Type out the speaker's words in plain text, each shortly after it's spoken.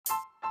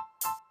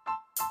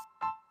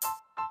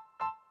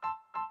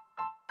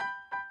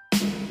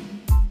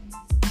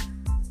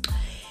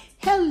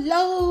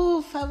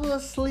Hello,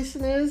 fabulous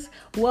listeners.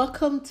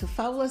 Welcome to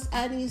Fabulous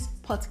Annie's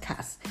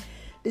podcast.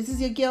 This is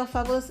your girl,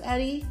 Fabulous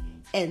Annie,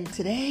 and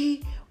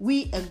today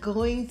we are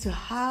going to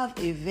have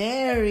a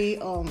very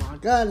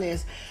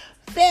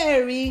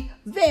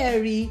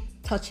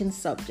touching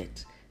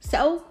subject.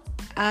 So,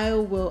 I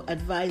will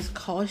advise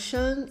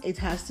caution. It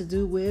has to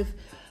do with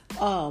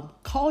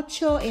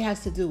culture, it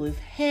has to do with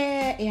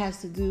hair, it has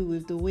to do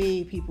with the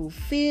way people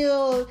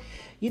feel.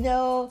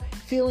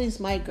 Feelings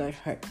might get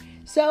hurt.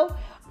 So,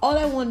 all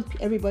I want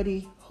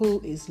everybody who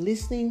is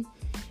listening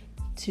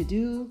to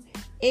do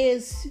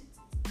is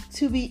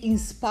to be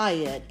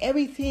inspired.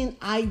 Everything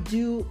I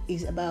do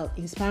is about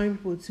inspiring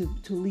people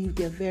to live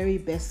their very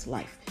best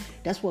life.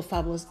 That's what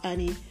Fabulous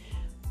Annie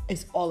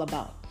is all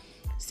about.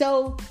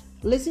 So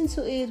listen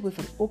to it with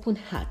an open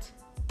heart.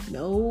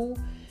 No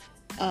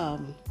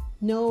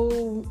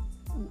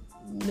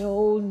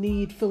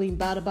need feeling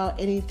bad about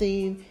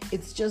anything.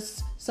 It's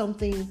just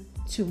something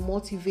to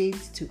motivate,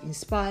 to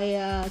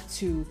inspire,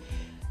 to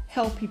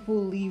help people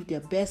live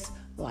their best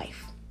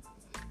life.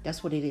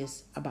 That's what it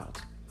is about.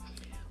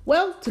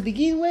 Well, to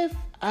begin with,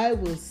 I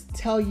will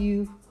tell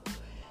you,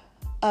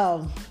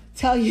 oh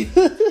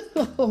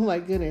my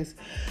goodness,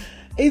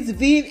 it's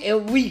been a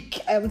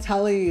week. I'm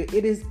telling you,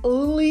 it is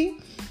only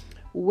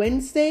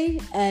Wednesday,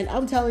 and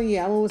I'm telling you,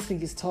 I almost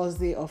think it's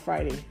Thursday or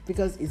Friday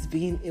because it's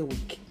been a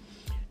week.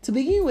 To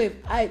begin with,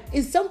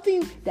 it's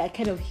something that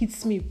kind of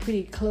hits me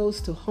pretty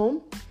close to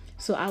home.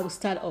 So I will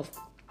start off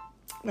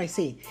by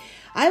saying,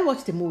 I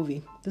watched a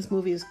movie. This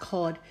movie is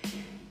called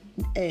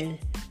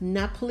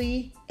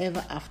Nappily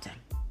Ever After.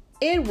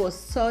 It was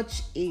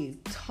such a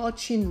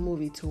touching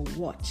movie to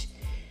watch.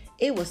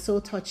 It was so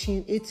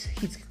touching, it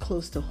hit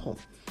close to home.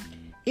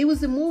 It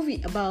was a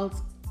movie about,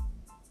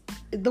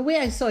 the way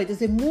I saw it,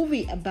 is a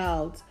movie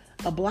about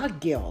a black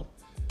girl,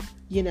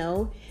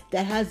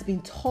 that has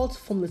been taught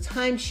from the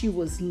time she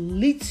was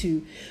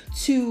little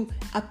to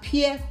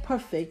appear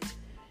perfect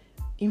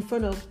in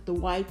front of the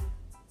white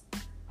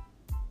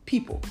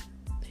people.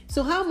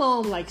 So her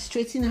mom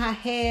straightened her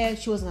hair.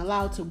 She wasn't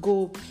allowed to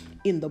go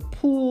in the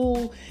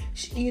pool.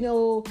 She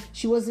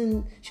was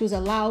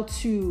allowed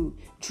to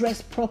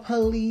dress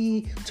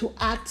properly, to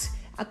act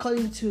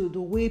according to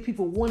the way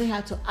people wanted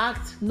her to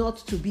act, not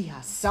to be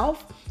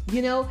herself,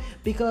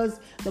 because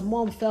the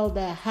mom felt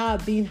that her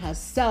being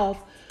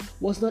herself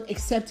was not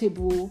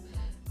acceptable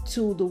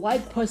to the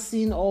white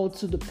person or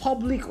to the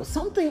public or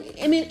something.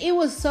 I mean, it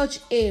was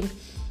such a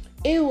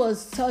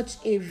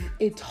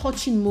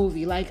touching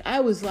movie. I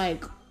was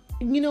like,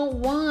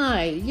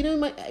 why?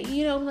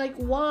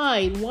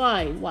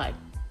 Why?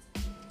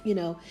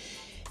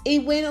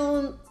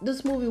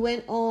 This movie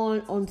went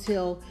on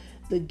until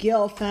the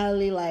girl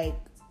finally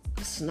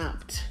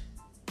snapped,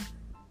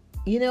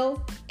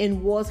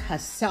 and was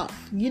herself.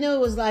 And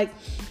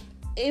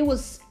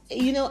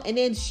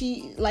then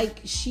she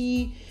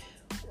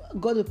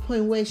got to the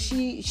point where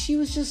she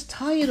was just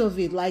tired of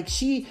it.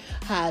 She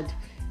had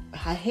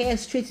her hair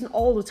straightened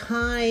all the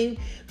time.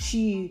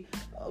 She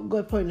got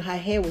a point her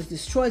hair was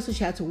destroyed, so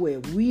she had to wear a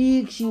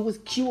wig. She was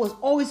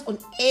always on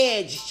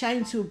edge,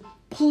 trying to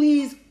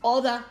please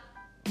other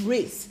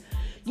race,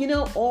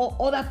 or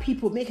other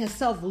people, make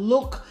herself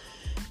look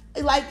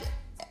like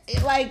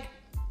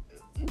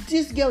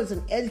this girl is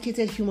an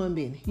educated human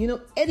being,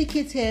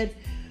 educated,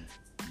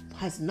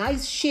 has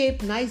nice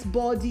shape, nice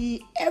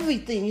body,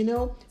 everything,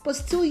 but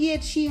still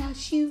yet she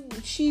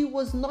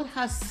was not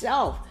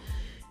herself.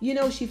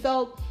 She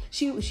felt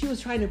she was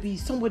trying to be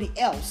somebody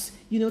else,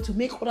 to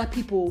make other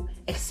people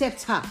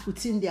accept her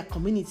within their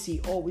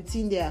community or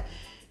within their,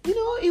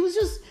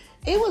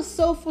 it was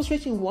so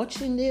frustrating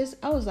watching this.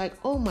 I was like,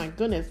 oh my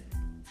goodness,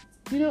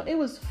 it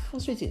was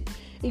frustrating.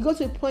 It got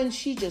to a point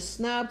she just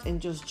snapped and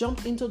just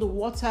jumped into the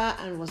water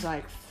and was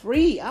like,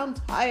 free. I'm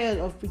tired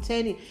of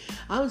pretending.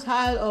 I'm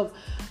tired of,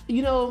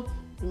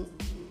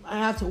 I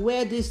have to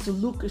wear this to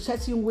look a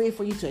certain way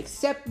for you to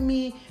accept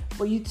me,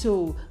 for you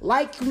to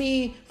like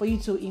me, for you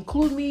to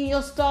include me in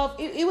your stuff.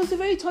 It was a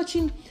very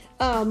touching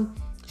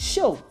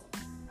show,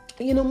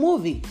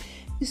 movie.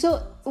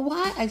 So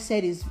why I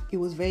said it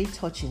was very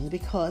touching,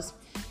 because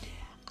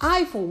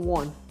I, for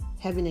one,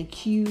 have been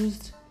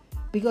accused,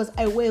 because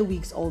I wear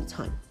wigs all the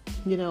time,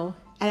 I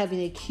have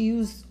been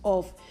accused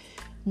of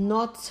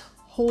not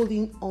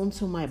holding on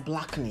to my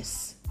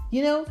blackness,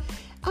 and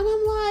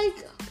I'm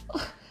like,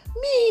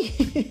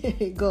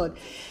 me, God,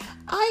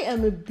 I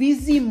am a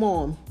busy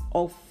mom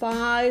of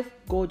 5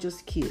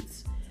 gorgeous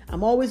kids.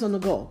 I'm always on the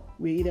go.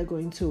 We're either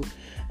going to,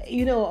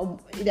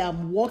 either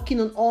I'm working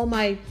on all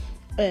my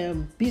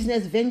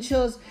business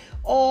ventures,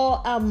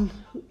 or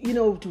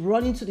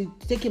running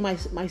taking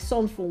my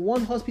son from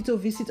one hospital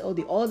visit or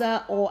the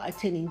other, or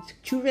attending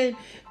children,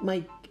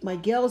 my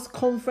girls'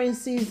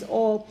 conferences,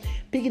 or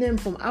picking them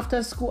from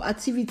after school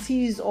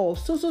activities, or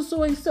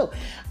so.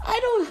 I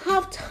don't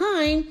have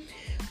time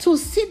to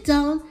sit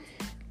down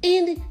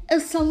in a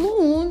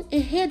salon, a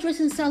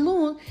hairdressing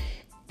salon,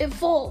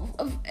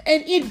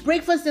 and eat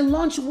breakfast and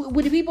lunch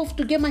with the people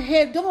to get my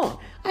hair done.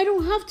 I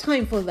don't have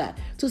time for that.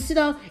 To sit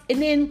down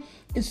and then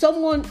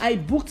I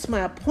booked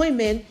my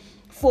appointment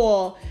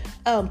for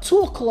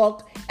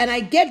 2:00, and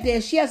I get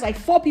there, she has like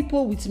 4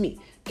 people with me.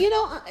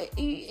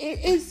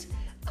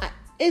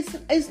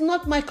 It's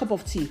not my cup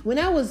of tea. When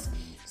I was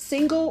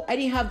single, I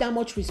didn't have that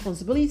much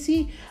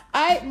responsibility.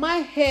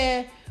 My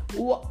hair,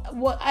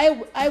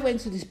 I went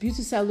to this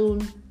beauty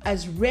salon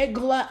as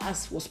regular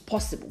as was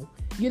possible.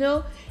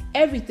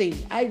 Everything.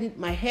 I did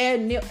my hair,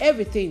 nail,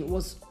 everything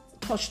was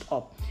touched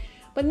up.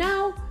 But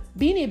now,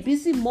 being a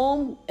busy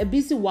mom, a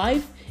busy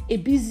wife, a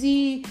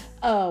busy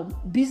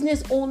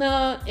business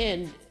owner,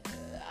 and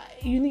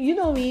you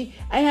know me,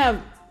 I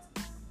have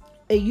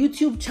a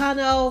YouTube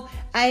channel.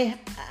 I'm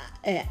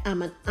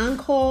an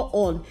anchor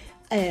on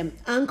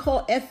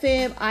Anchor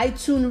FM,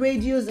 iTunes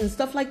radios, and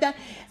stuff like that.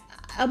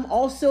 I'm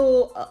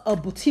also a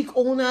boutique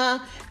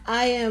owner.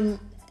 I am,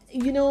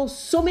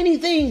 so many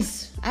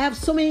things. I have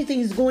so many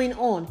things going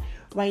on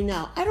right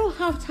now. I don't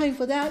have time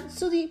for that.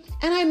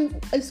 And I'm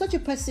such a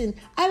person.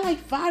 I like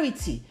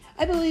variety.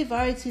 I believe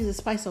variety is the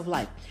spice of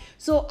life.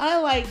 So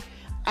I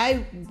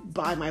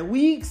buy my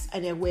wigs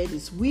and I wear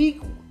this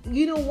wig.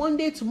 One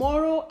day,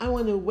 tomorrow, I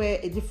want to wear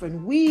a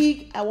different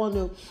wig. I want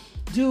to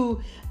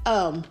do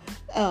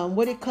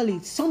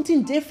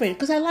something different,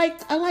 because I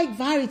like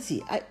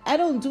variety. I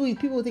don't do it.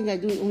 People think I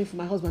do it only for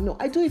my husband. No,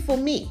 I do it for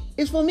me.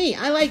 It's for me.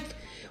 I like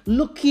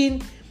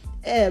looking,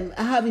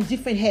 having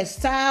different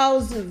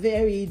hairstyles.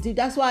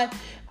 That's why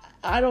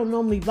I don't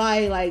normally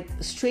buy like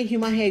straight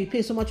human hair. You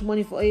pay so much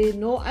money for it.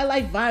 No, I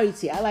like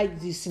variety. I like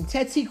the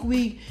synthetic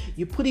wig.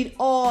 You put it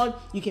on.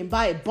 You can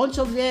buy a bunch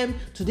of them.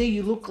 Today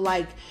you look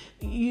like,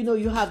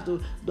 you have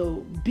the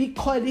big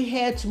curly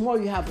hair.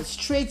 Tomorrow you have a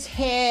straight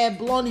hair,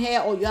 blonde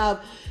hair, or you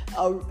have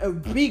a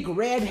big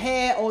red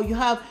hair, or you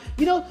have,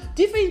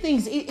 different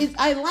things.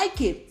 I like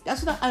it.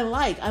 That's what I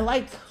like. I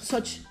like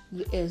such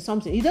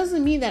something. It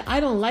doesn't mean that I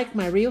don't like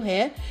my real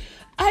hair.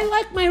 I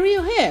like my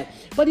real hair,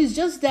 but it's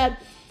just that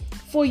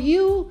for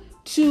you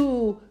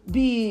to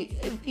be,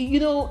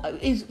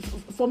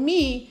 for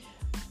me,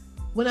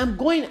 when I'm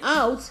going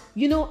out,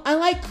 I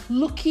like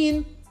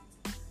looking,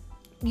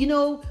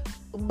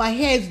 my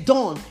hair is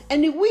done.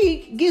 And the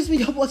wig gives me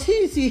the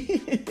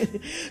opportunity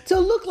to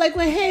look like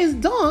my hair is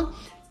done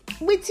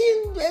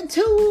within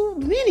 2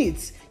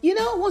 minutes.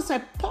 Once I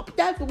pop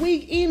that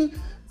wig in,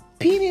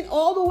 pin it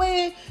all the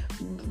way,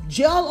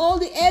 gel all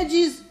the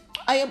edges,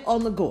 I am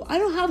on the go. I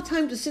don't have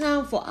time to sit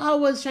down for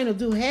hours trying to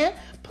do hair.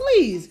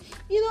 Please,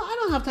 I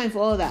don't have time for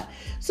all that.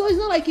 So it's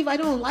not like if I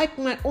don't like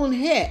my own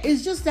hair.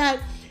 It's just that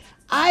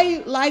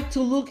I like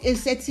to look a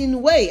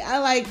certain way. I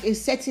like a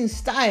certain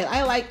style.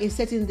 I like a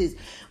certain this.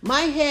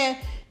 My hair,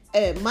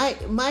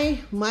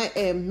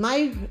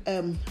 my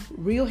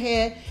real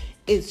hair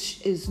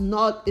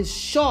is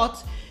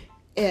short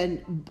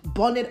and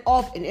bonned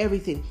up and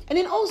everything. And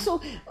then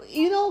also,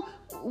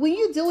 when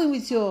you're dealing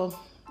with your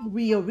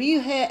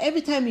real hair,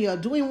 every time you are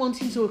doing one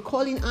thing to a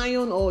curling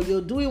iron, or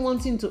you're doing one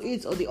thing to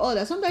it or the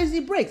other, sometimes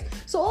it breaks.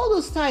 So all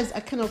those styles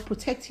are kind of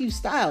protective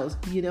styles,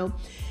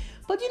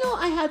 But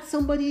I had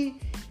somebody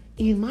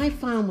in my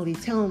family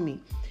tell me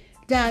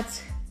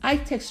that I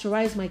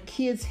texturize my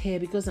kids' hair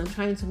because I'm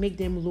trying to make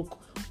them look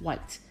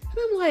white. And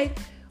I'm like,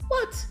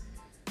 what?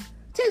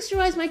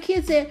 Texturize my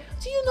kids' hair?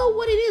 Do you know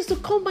what it is to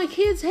comb my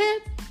kids' hair?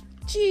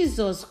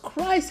 Jesus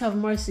Christ, have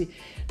mercy.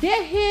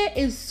 Their hair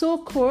is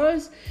so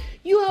coarse.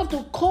 You have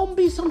to comb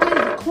it. Sometimes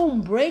the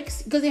comb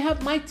breaks because they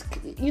have what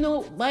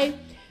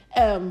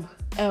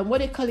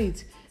they call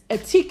it, a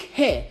thick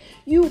hair.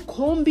 You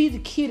comb it, the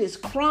kid is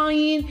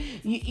crying.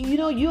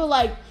 You're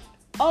like,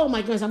 oh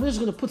my goodness, I'm just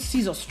going to put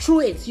scissors through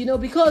it,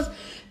 because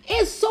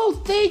it's so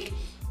thick.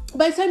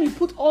 By the time you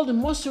put all the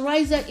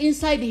moisturizer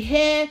inside the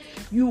hair,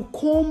 you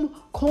comb,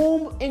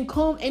 and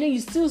then you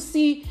still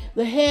see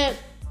the hair.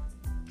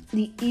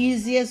 The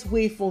easiest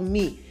way for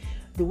me,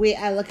 the way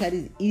I look at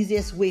it, the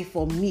easiest way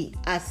for me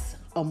as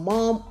a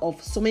mom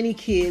of so many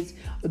kids,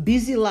 a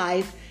busy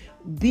life,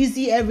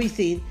 busy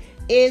everything,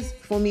 is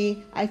for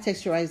me, I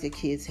texturize the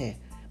kids' hair,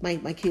 my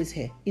kids'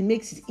 hair. It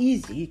makes it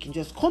easy. You can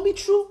just comb it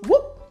through,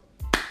 whoop,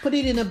 put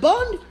it in a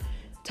bun,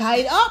 tie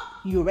it up,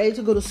 you're ready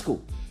to go to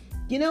school.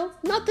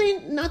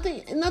 Nothing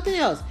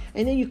else.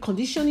 And then you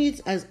condition it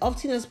as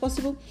often as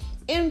possible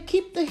and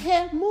keep the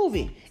hair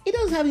moving. It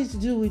doesn't have anything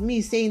to do with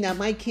me saying that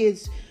my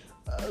kids,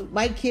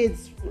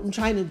 I'm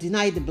trying to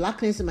deny the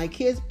blackness in my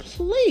kids.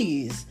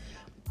 Please,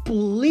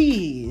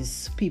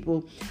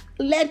 people,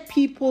 let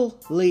people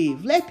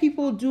live. Let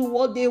people do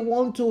what they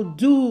want to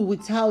do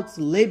without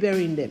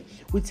laboring them,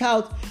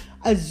 without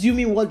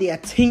assuming what they are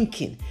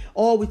thinking,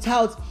 or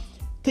without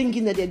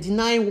thinking that they're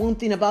denying one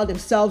thing about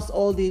themselves,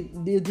 or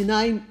they're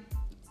denying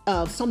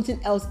something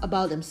else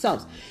about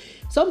themselves.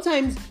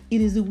 Sometimes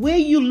it is the way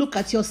you look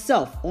at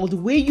yourself, or the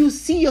way you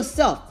see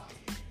yourself,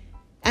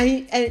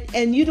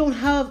 and you don't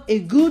have a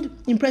good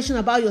impression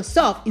about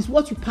yourself, is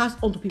what you pass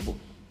on to people.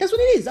 That's what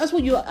it is. That's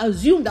what you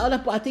assume that other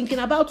people are thinking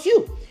about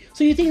you.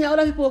 So you think that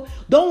other people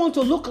don't want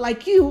to look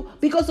like you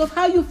because of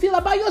how you feel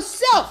about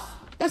yourself.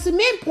 That's the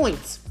main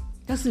point.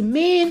 That's the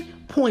main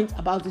point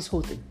about this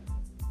whole thing.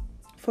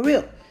 For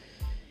real.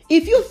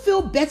 If you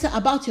feel better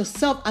about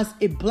yourself as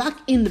a black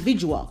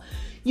individual,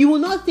 you will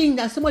not think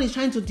that somebody is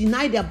trying to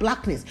deny their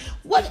blackness.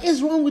 What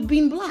is wrong with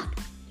being black?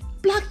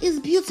 Black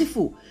is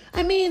beautiful.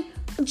 I mean,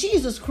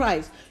 Jesus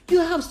Christ, you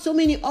have so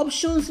many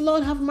options.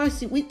 Lord have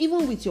mercy.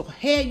 Even with your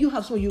hair, you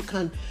have so you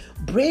can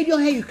braid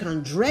your hair, you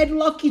can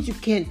dreadlock it, you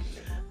can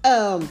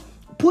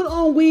put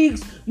on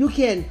wigs, you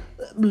can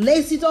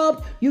lace it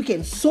up, you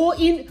can sew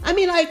in. I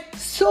mean, like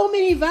so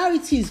many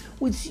varieties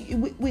with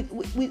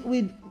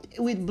even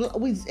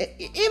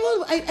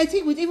I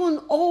think with even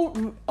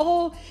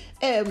all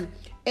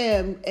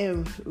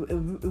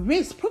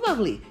race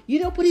probably,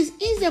 but it's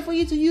easier for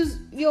you to use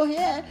your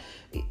hair,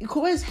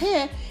 Kore's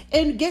hair,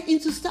 and get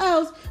into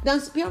styles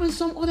than with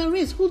some other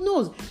race. Who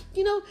knows?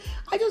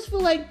 I just feel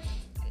like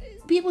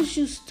people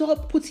should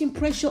stop putting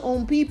pressure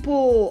on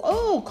people.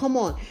 Oh, come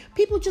on.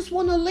 People just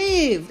want to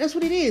live. That's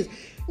what it is.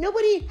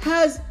 Nobody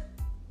has.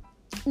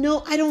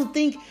 No, I don't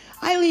think.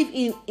 I live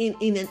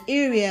in an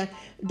area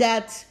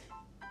that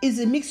is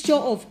a mixture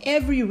of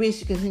every race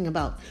you can think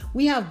about.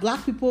 We have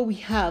black people, we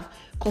have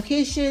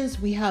Caucasians,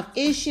 we have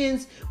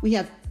Asians, we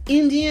have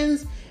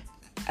Indians,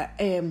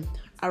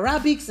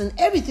 Arabics, and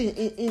everything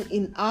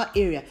in our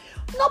area.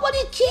 Nobody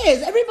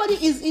cares. Everybody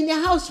is in their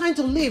house trying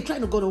to live,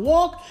 trying to go to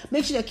work,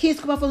 make sure their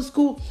kids come back from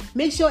school,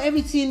 make sure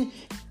everything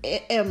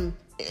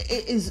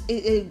is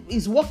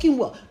working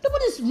well.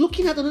 Nobody's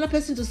looking at another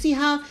person to see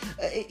how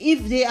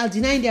if they are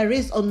denying their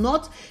race or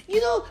not.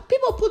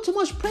 People put too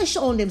much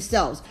pressure on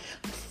themselves.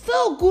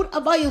 Feel good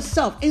about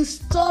yourself and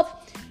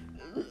stop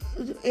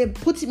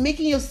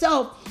putting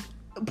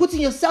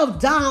yourself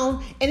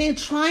down and then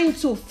trying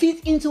to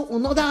fit into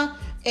another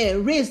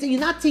race. That you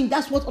not think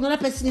that's what another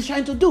person is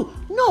trying to do.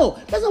 No,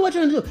 that's not what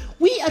we're trying to do.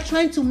 We are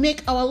trying to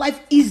make our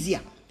life easier.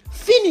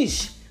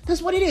 Finish.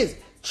 That's what it is.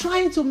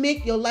 Trying to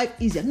make your life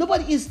easier.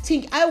 Nobody is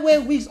thinking, I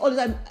wear wigs all the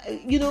time.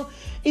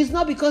 It's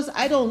not because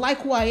I don't like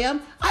who I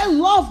am. I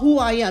love who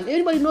I am.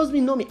 Anybody knows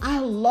me, know me. I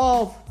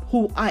love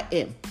who I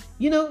am.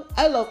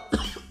 I love,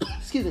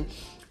 excuse me.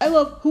 I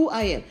love who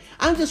I am.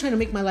 I'm just trying to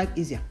make my life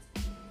easier.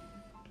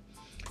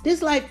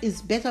 This life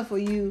is better for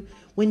you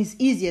when it's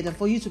easier than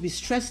for you to be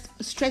stressed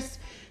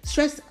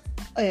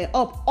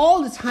up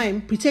all the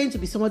time, pretending to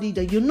be somebody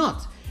that you're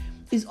not.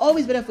 It's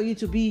always better for you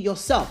to be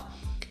yourself.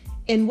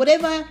 And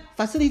whatever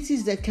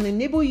facilities that can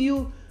enable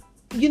you,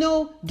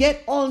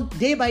 get on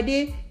day by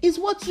day is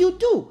what you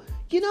do.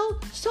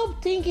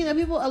 Stop thinking that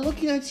people are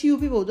looking at you.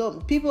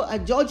 People are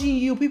judging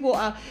you.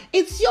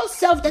 It's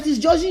yourself that is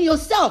judging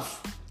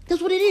yourself. That's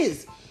what it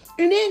is.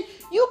 And then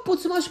you put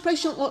so much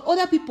pressure on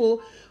other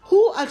people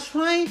who are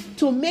trying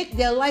to make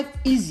their life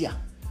easier.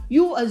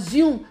 You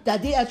assume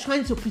that they are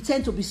trying to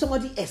pretend to be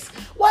somebody else.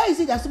 Why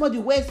is it that somebody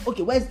wears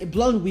a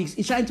blonde wig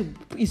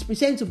is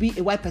pretending to be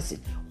a white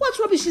person? What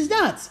rubbish is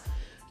that?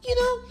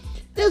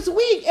 There's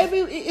wig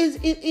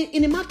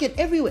in the market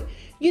everywhere.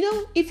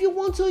 If you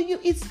want to,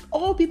 it's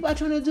all people are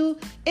trying to do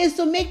is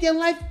to make their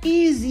life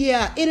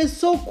easier. It is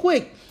so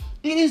quick.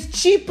 It is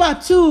cheaper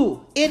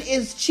too. It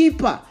is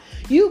cheaper.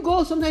 You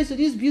go sometimes to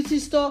this beauty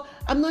store.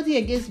 I'm not here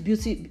against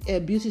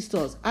beauty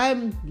stores.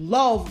 I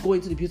love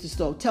going to the beauty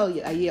store. I'll tell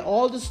you, I hear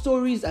all the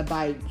stories. I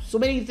buy so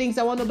many things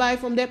I want to buy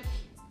from them.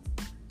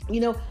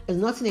 There's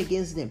nothing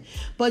against them.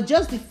 But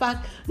just the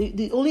fact,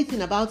 the only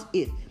thing about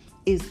it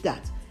is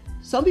that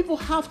some people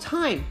have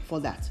time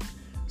for that.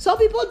 Some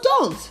people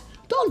don't.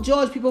 Don't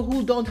judge people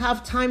who don't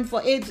have time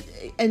for it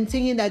and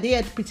thinking that they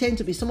are pretending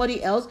to be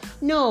somebody else.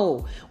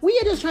 No, we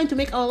are just trying to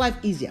make our life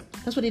easier.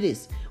 That's what it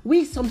is.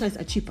 Wigs sometimes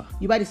are cheaper.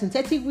 You buy the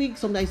synthetic wig,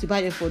 sometimes you buy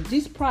them for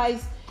this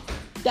price,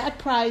 that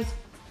price,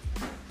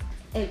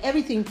 and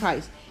everything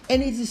price.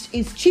 And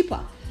it's cheaper.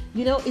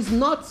 It's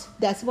not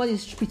that somebody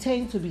is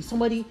pretending to be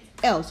somebody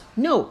else.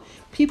 No,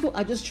 people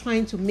are just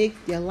trying to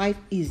make their life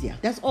easier.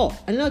 That's all.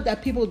 I know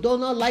that people do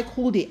not like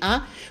who they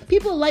are.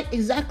 People like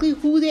exactly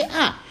who they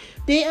are.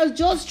 They are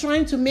just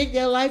trying to make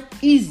their life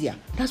easier.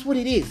 That's what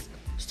it is.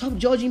 Stop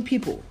judging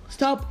people.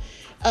 Stop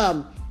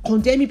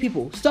condemning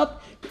people.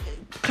 Stop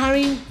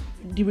carrying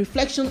the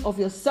reflection of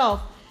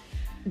yourself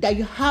that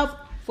you have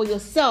for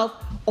yourself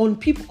on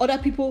other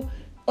people.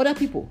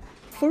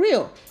 For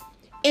real.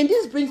 And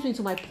this brings me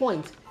to my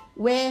point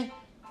where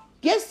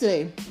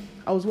yesterday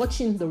I was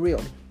watching The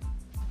Real.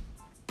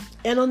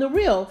 And on The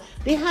Real,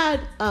 they had,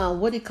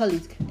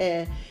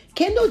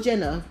 Kendall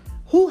Jenner,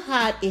 who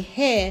had a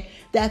hair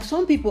that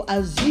some people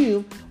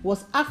assume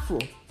was Afro.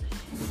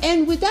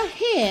 And with that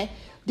hair,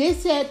 they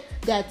said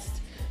that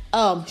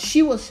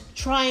she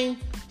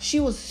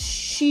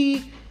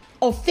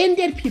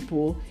offended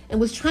people and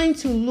was trying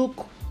to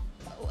look,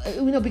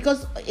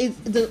 because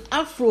the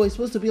Afro is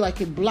supposed to be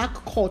like a black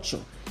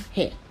culture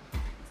hair.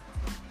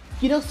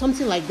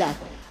 Something like that.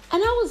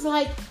 And I was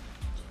like,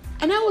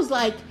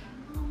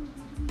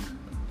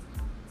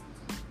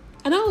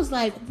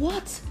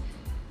 what?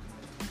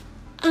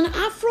 An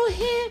Afro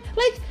hair?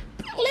 Like,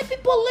 let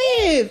people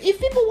live. If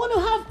people want to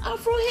have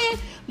Afro hair,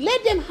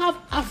 let them have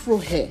Afro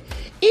hair.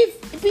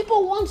 If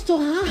people want to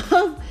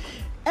have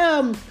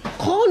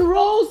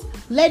cornrows,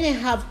 let them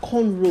have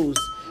cornrows.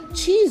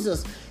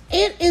 Jesus,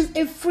 It is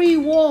a free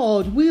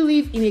world. We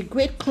live in a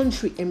great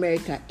country,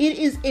 America. It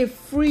is a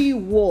free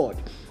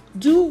world.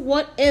 Do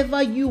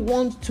whatever you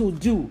want to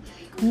do.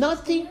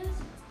 Nothing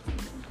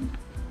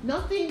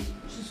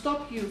should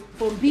stop you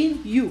from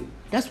being you.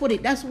 That's what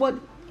it is.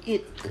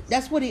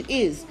 That's what it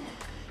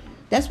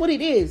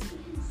is.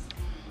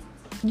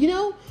 You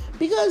know,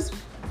 because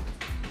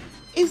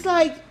it's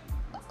like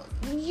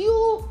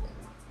you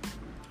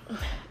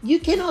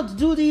cannot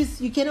do this,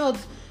 you cannot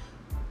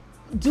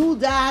do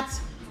that,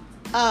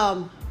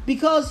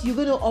 because you're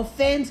going to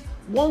offend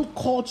one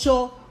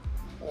culture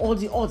or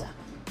the other.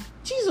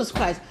 Jesus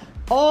Christ.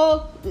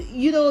 Or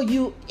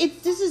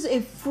this is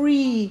a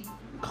free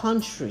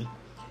country.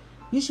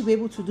 You should be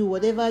able to do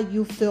whatever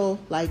you feel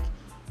like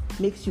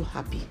makes you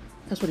happy.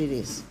 That's what it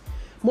is.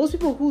 Most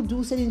people who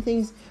do certain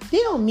things, they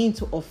don't mean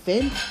to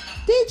offend.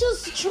 They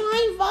just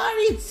trying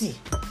variety.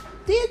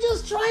 They're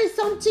just trying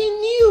something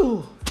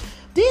new.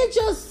 They're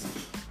just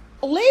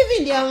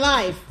living their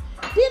life.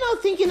 They're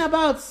not thinking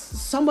about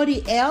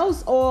somebody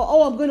else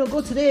or, I'm going to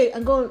go today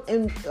and go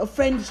and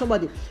offend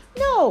somebody.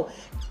 No,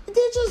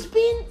 they're just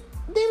being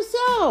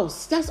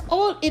themselves. That's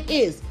all it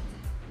is.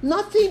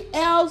 Nothing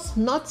else,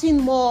 nothing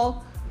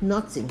more,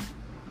 nothing.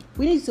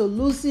 We need to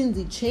loosen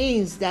the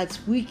chains that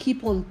we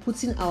keep on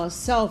putting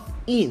ourselves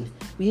in.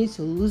 We need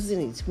to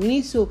loosen it. We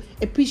need to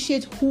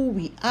appreciate who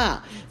we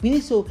are. We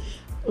need to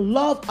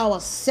love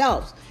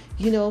ourselves.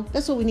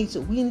 That's what we need to.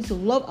 We need to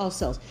love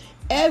ourselves.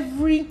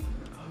 Every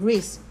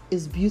race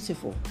is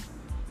beautiful.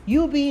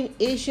 You being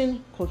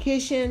Asian,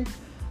 Caucasian,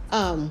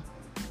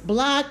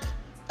 Black,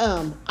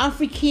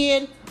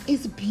 African,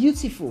 is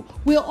beautiful.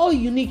 We're all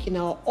unique in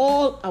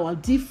all our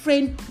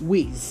different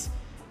ways.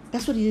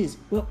 That's what it is.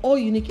 We're all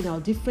unique in our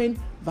different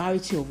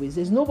variety of ways.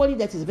 There's nobody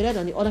that is better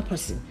than the other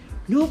person.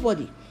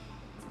 Nobody.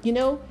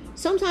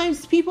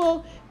 Sometimes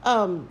people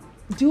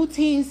do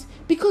things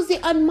because they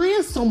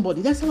admire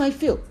somebody. That's how I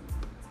feel.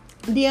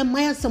 They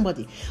admire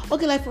somebody.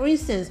 Okay, like for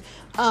instance,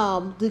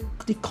 the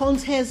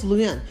Countess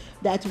Luyan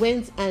that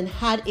went and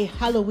had a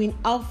Halloween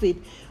outfit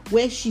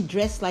where she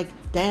dressed like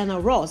Diana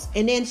Ross,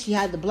 and then she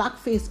had the black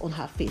face on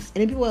her face,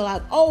 and then people were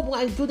like, oh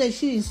my goodness,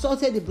 she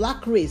insulted the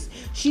black race,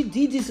 she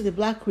did this to the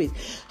black race.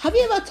 Have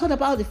you ever thought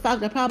about the fact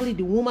that probably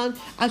the woman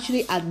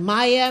actually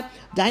admired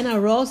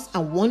Diana Ross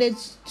and wanted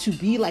to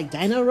be like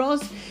Diana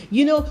Ross?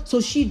 So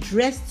she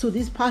dressed to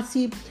this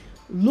party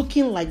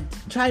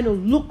trying to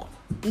look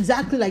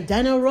exactly like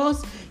Diana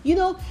Ross. Have you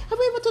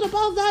ever thought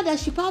about that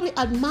she probably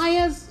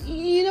admires?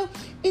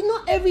 It's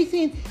not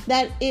everything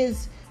that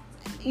is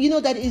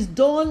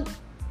done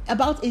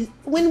about is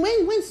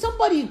when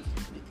somebody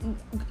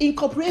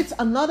incorporates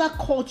another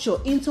culture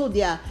into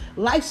their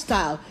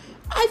lifestyle.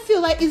 I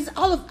feel like it's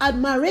out of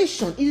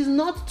admiration. It is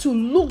not to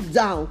look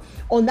down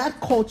on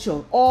that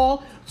culture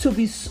or to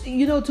be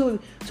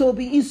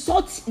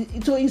insult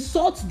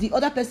the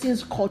other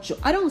person's culture.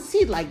 I don't see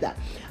it like that.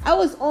 I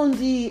was on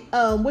the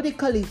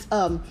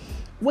the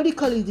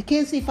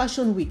KNC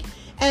Fashion Week,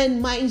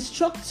 and my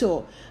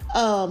instructor,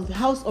 the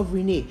House of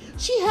Renee,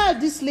 she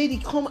had this lady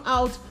come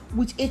out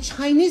with a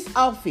Chinese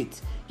outfit,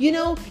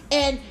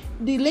 and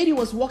the lady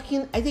was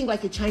walking, I think,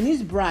 like a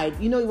Chinese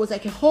bride. It was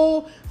like a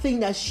whole thing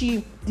that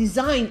she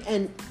designed,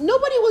 and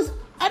nobody was.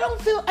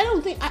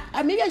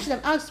 Maybe I should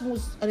have asked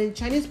a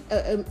Chinese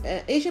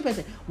Asian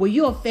person, were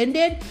you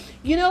offended?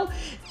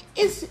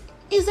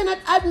 It's an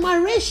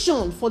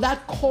admiration for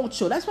that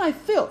culture. That's what I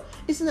feel.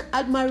 It's an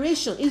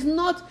admiration. It's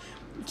not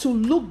to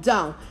look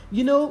down,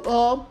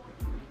 or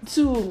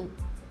to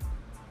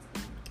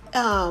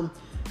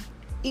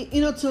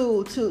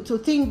to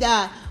think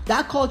that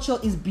culture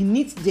is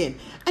beneath them.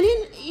 And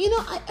then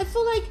I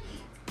feel like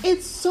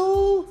it's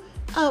so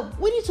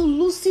we need to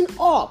loosen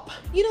up.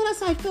 That's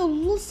how I feel.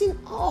 Loosen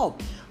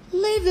up.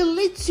 Live a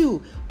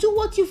little. Do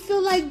what you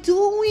feel like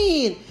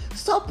doing.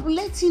 Stop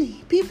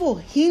letting people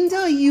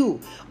hinder you,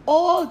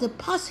 or the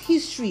past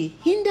history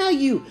hinder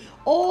you,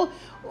 or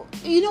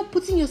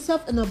putting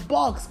yourself in a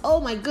box. Oh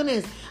my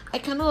goodness, I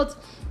cannot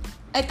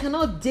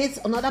date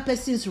another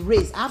person's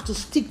race. I have to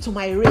stick to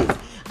my race.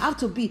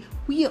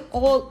 We are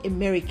all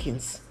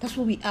Americans. That's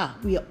what we are.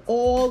 We are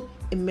all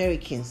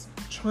Americans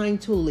trying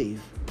to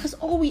live. That's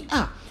all we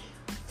are.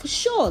 For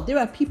sure, there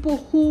are people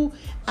who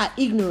are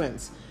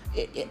ignorant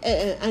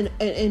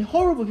and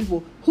horrible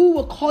people who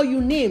will call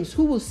you names,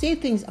 who will say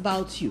things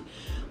about you.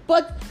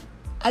 But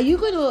are you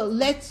going to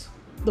let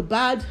the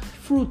bad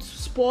fruit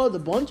spoil the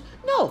bunch?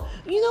 No.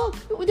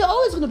 There are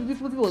always going to be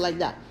people like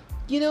that.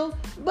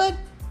 But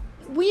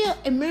we are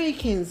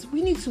Americans.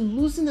 We need to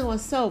loosen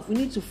ourselves. We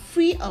need to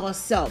free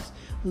ourselves.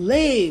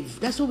 Live.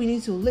 That's what we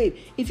need to live.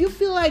 If you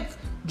feel like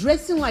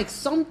dressing like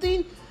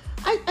something,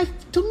 I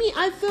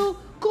feel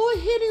go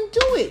ahead and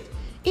do it.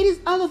 It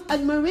is out of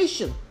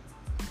admiration.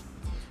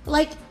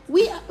 Like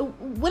when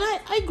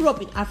I grew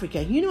up in Africa,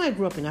 I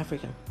grew up in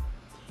Africa.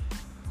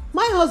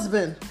 My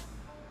husband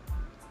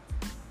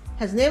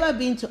has never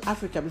been to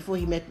Africa before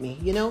he met me.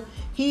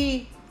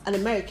 He an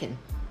American.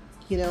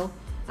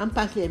 I'm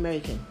partly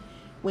American.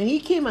 When he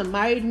came and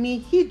married me,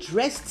 he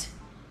dressed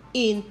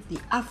in the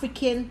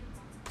African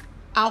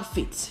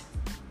outfit.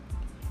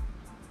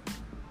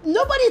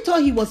 nobody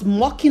thought he was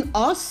mocking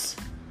us.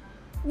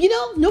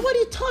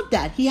 Nobody thought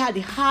that. He had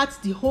the hat,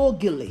 the whole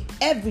gilly,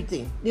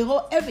 everything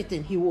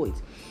he would.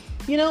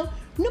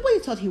 Nobody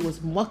thought he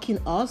was mocking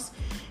us.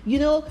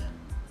 We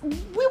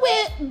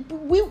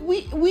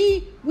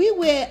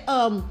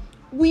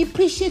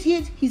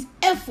appreciated his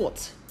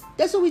effort.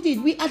 That's what we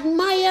did. We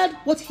admired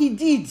what he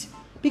did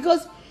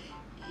because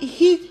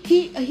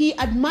he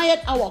admired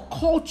our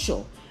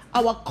culture,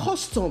 our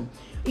custom,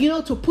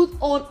 to put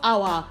on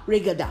our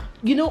regada,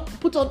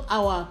 put on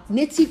our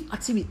native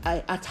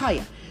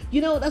attire.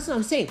 That's what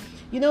I'm saying.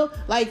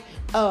 Like,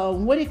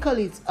 what do you call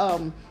it?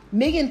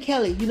 Megyn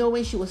Kelly,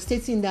 when she was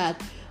stating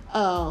that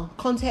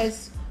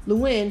Countess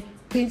Luann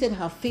painted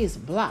her face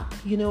black,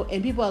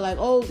 and people are like,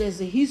 oh,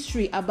 there's a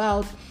history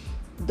about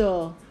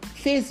the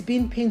face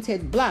being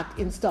painted black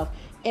and stuff.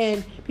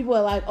 And people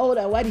are like, oh,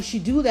 why did she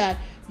do that?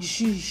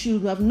 She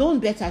should have known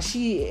better.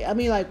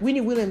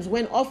 Winnie Williams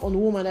went off on the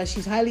woman that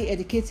she's highly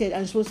educated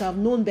and supposed to have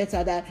known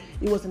better, that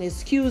it was an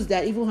excuse,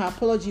 that even her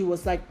apology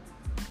was a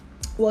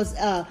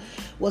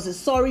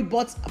sorry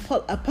but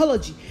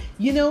apology.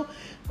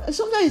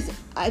 Sometimes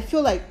I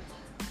feel like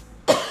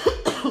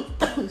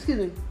excuse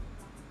me.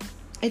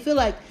 I feel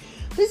like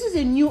this is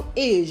a new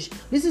age.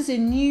 This is a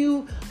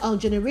new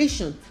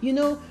generation.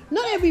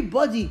 Not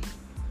everybody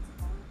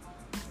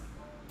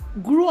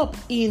grew up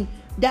in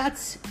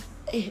that,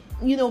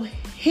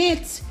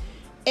 hate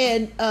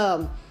and,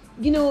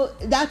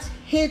 that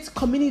hate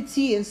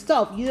community and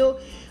stuff,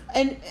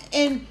 and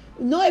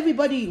not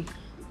everybody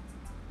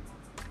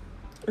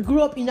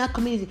grew up in that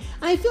community.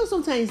 And I feel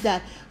sometimes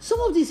that some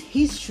of this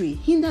history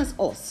hinders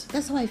us.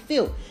 That's how I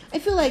feel. I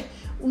feel like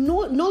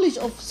knowledge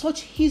of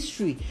such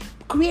history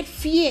create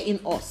fear in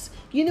us,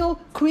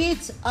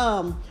 create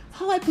how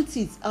I put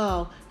it,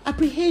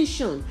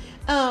 apprehension,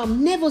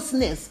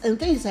 nervousness and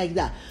things like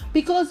that,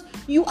 because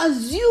you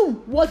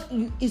assume what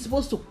is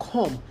supposed to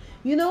come,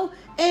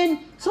 and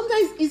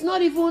sometimes it's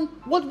not even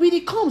what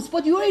really comes,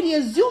 but you already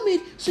assume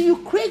it, so you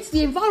create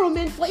the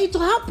environment for it to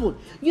happen.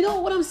 You know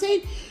what I'm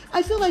saying?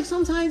 I feel like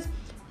sometimes,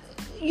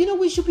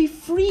 we should be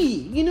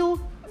free,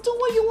 do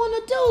what you want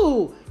to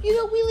do.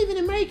 We live in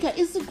America.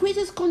 It's the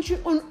greatest country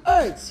on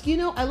earth.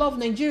 I love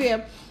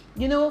Nigeria.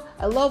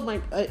 I love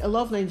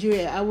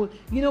Nigeria. I would,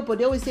 but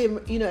they always say,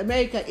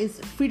 America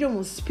is freedom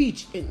of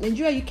speech. In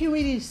Nigeria, you can't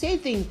really say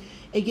things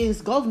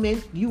against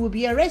government. You will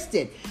be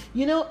arrested.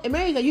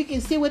 America, you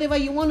can say whatever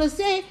you want to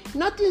say.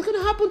 Nothing's going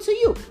to happen to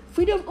you.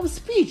 Freedom of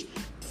speech.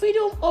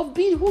 Freedom of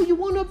being who you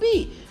want to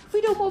be.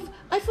 Freedom of,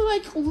 I feel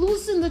like,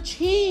 loosen the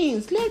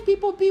chains. Let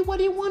people be what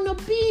they want to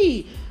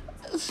be.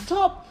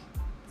 Stop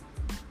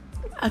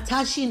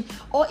attaching,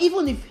 or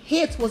even if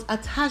hate was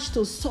attached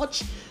to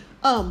such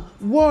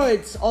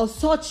words or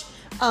such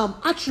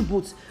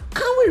attributes,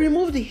 can we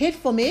remove the hate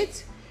from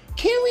it?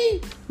 Can we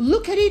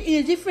look at it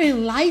in a different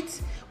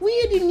light? We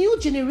are the new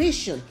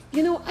generation.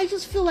 I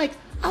just feel like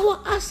our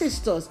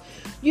ancestors,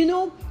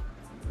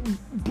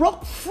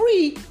 broke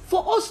free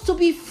for us to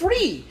be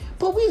free,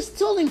 but we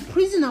still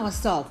imprison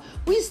ourselves.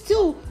 We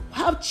still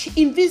have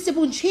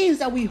invisible chains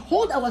that we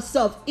hold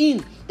ourselves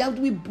in, that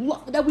we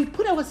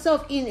put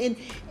ourselves in,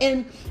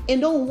 and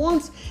don't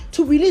want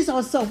to release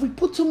ourselves. We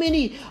put too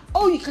many.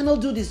 Oh, you cannot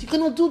do this. You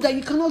cannot do that.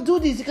 You cannot do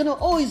this. You cannot.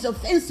 Oh, it's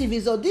offensive.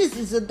 It's this.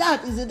 It's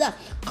that. It's that.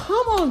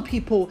 Come on,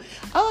 people.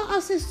 Our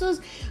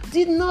ancestors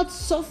did not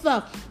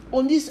suffer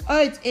on this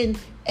earth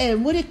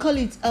and what they call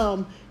it,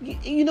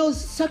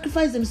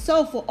 sacrifice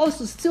themselves for us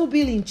to still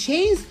be in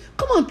chains.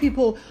 Come on,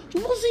 people.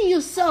 Losing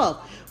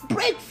yourself.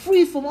 Break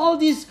free from all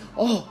this,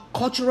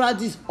 cultural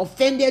this,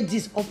 offended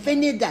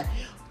that.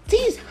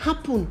 Things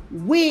happen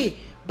way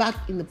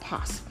back in the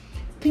past.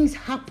 Things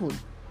happen.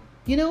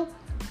 They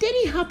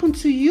didn't happen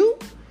to you.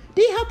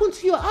 They happened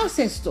to your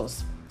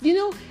ancestors.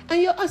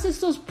 And your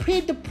ancestors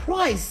paid the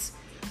price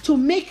to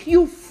make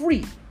you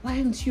free. Why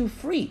aren't you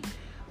free?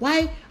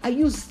 Why are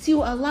you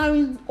still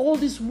allowing all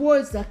these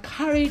words that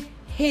carry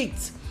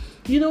hate?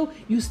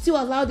 You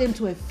still allow them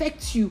to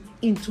affect you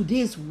in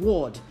today's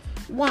world.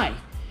 Why?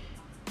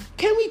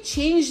 Can we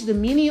change the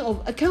meaning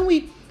of, can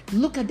we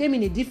look at them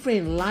in a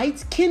different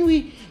light? Can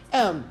we,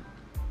 can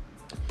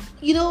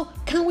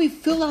we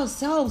fill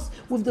ourselves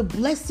with the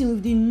blessing,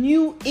 with the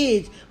new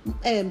age?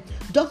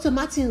 Dr.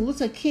 Martin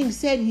Luther King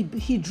said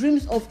he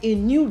dreams of a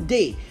new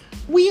day.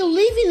 We are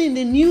living in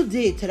the new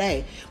day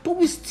today, but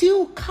we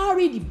still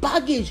carry the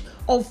baggage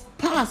of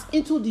past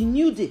into the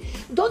new day.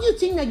 Don't you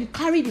think that you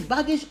carry the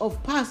baggage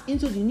of past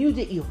into the new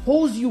day? It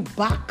holds you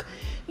back.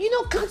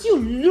 Can't you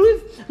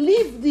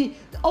leave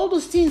all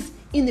those things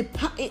in the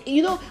past?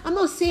 I'm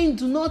not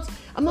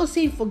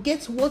saying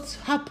forget what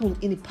happened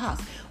in the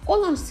past.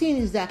 All I'm saying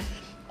is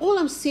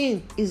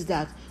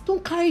that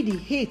don't carry the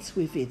hate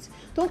with it.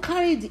 Don't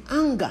carry the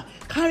anger.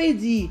 Carry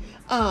the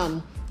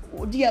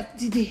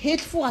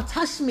hateful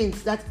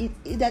attachments that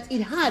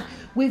it had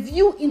with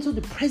you into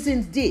the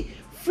present day.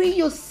 Free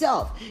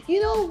yourself.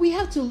 We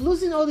have to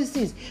loosen all these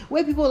things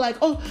where people are like,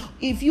 oh,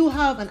 if you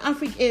have an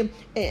African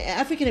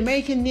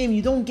American name,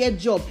 you don't get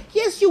job.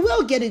 Yes, you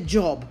will get a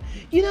job.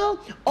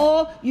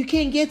 Or you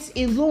can get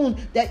a loan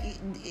that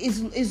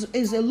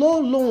is a low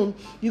loan.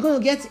 You're going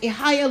to get a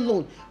higher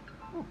loan.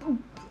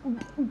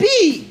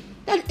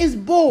 That is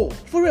bold.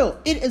 For real,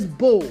 it is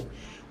bold.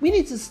 We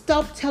need to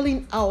stop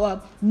telling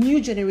our new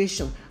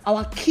generation,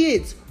 our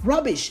kids,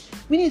 rubbish.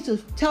 We need to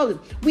tell them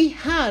we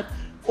had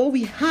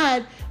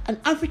an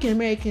African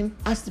American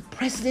as the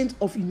president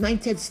of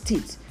United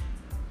States,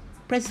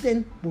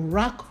 President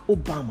Barack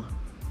Obama.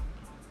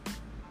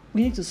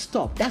 We need to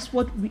stop. That's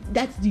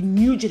the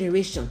new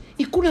generation.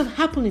 It could have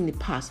happened in the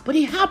past, but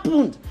it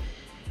happened.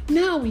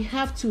 Now we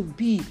have to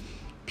be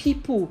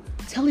people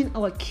telling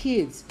our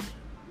kids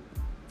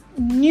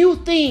new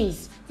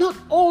things, not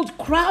old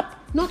crap,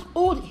 not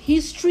old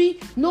history,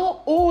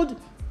 no old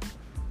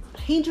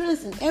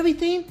hindrance and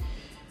everything.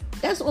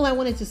 That's all I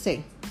wanted to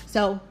say.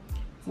 So,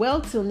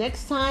 till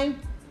next time,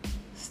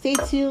 stay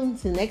tuned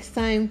till next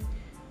time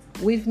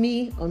with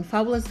me on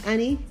Fabulous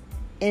Annie,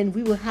 and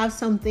we will have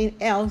something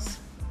else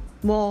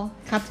more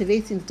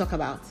captivating to talk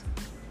about.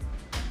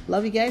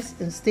 Love you guys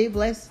and stay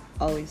blessed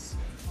always.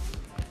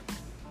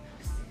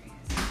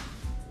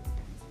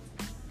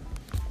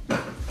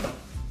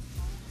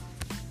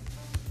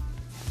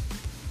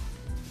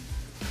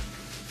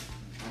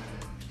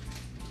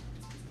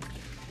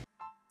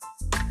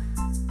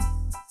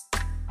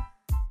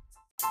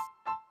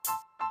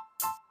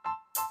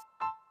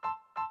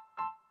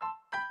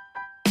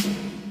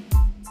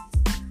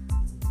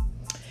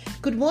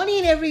 Good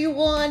morning,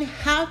 everyone.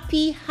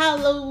 Happy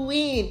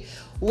Halloween.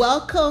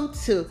 Welcome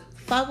to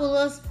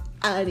Fabulous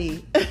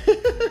Annie.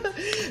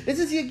 This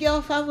is your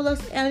girl,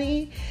 Fabulous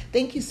Annie.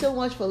 Thank you so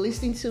much for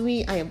listening to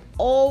me. I am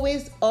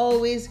always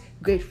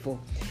grateful.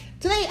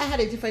 Today, I had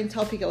a different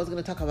topic I was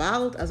going to talk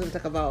about. I was going to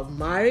talk about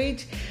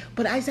marriage.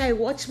 But as I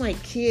watched my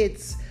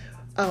kids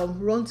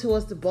run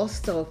towards the bus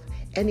stop,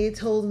 and they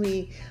told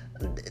me,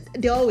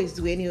 they always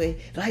do anyway,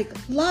 like,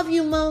 love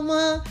you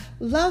mama.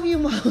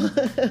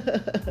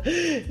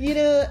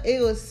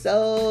 It was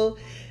so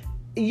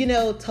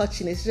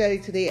touching, especially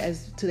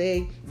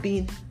today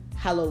being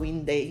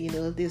Halloween day.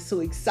 They're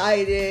so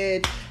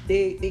excited.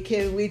 They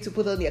can't wait to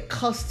put on their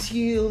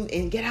costume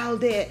and get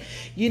out there,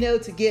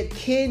 to get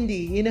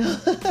candy,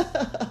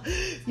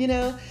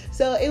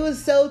 So it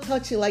was so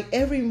touching. Like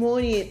every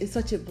morning it's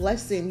such a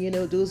blessing,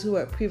 those who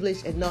are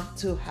privileged enough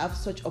to have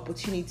such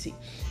opportunity,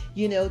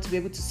 to be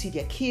able to see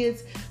their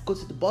kids, go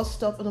to the bus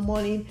stop in the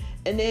morning,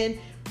 and then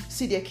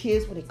see their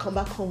kids when they come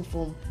back home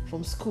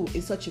from school.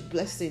 It's such a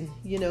blessing,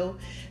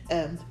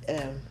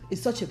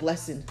 it's such a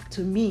blessing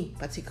to me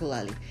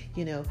particularly,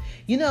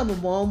 I'm a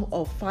mom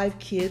of 5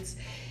 kids,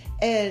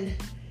 and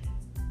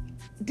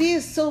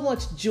there's so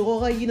much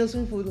joy.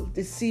 Some people,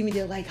 they see me,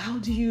 they're like, how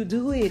do you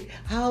do it?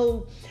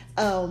 How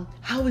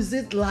is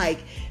it like?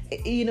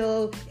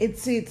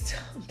 It's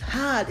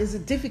hard. Is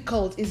it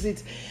difficult? Is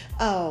it,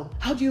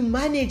 how do you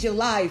manage your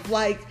life?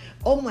 Like,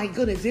 oh my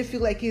goodness, I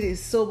feel like it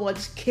is so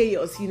much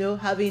chaos,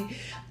 having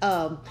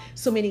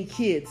so many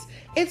kids.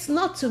 It's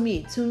not to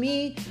me. To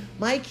me,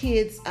 my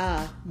kids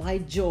are my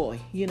joy.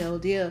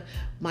 They're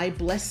my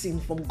blessing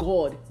from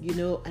God,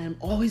 and I'm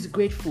always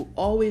grateful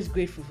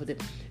for them,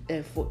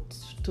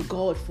 to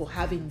God for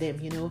having them,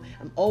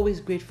 I'm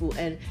always grateful,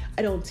 and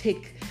I don't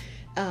take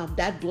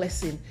that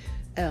blessing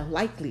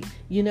lightly,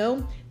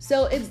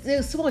 so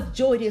there's so much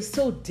joy. They're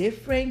so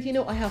different.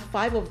 I have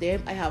 5 of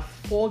them. I have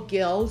 4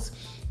 girls,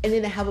 and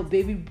then I have a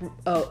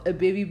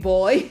baby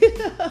boy.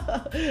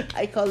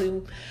 I call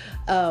him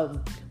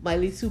my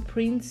little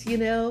prince,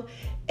 and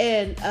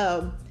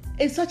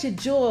it's such a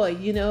joy,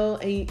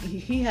 and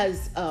he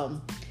has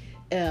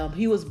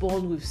he was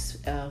born with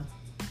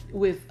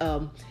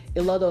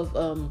a lot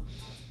of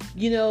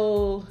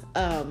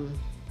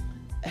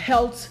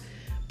health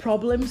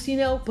problems,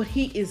 but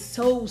he is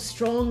so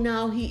strong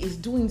now. He is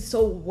doing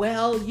so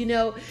well,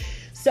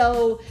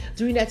 So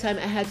during that time,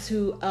 I had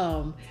to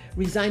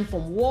resign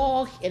from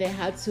work, and I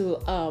had to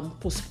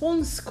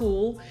postpone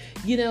school,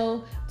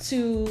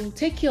 to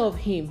take care of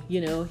him.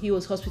 He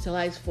was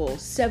hospitalized for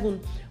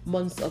 7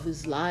 months of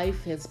his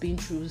life. He has been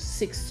through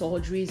 6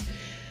 surgeries.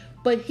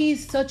 But he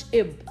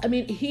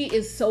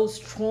is so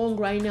strong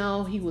right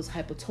now. He was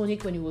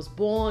hypotonic when he was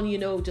born,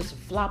 just a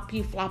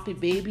floppy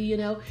baby,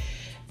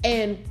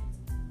 and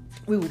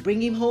we will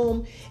bring him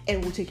home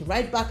and we'll take him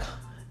right back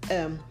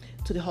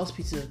to the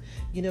hospital,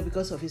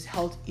 because of his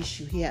health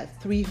issue. He had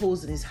 3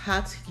 holes in his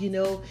heart,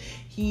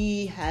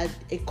 he had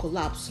a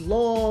collapsed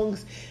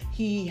lungs,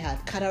 he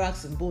had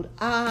cataracts in both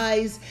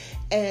eyes,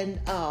 and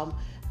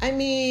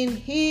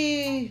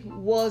he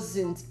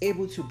wasn't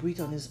able to breathe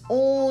on his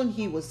own.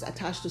 He was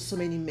attached to so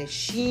many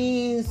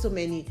machines,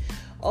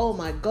 oh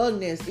my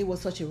goodness, it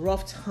was such a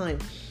rough time.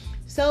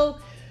 So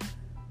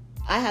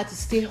I had to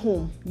stay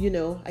home.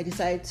 I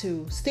decided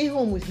to stay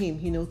home with him,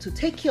 to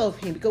take care of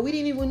him, because we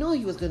didn't even know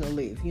he was going to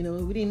live. We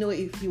didn't know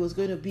if he was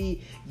going to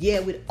be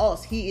here with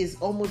us. He is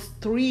almost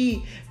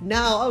 3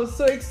 now. I was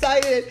so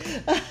excited.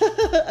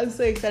 I'm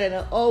so excited.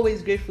 I'm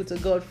always grateful to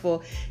God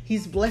for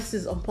his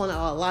blessings upon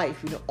our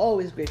life.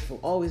 Always grateful,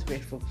 always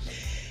grateful.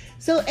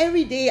 So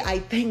every day I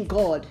thank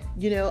God.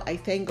 I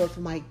thank God for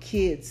my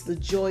kids, the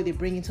joy they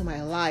bring into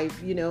my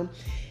life.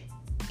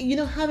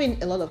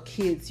 Having a lot of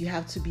kids, you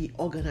have to be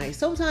organized.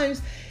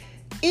 Sometimes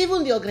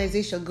even the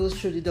organization goes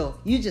through the door.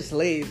 You just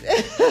leave.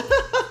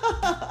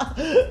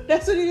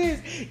 That's what it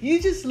is.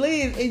 You just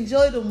leave.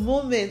 Enjoy the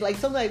moment. Like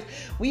sometimes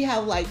we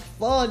have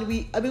fun.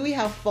 We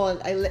have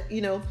fun.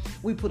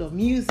 We put on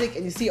music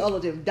and you see all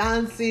of them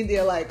dancing.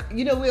 They're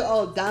we're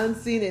all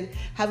dancing and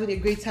having a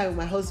great time with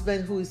my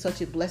husband, who is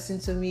such a blessing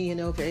to me,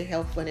 very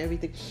helpful and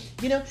everything.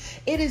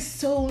 It is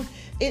so,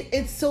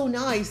 it's so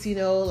nice,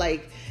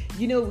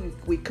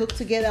 we cook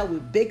together, we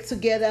bake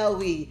together,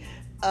 we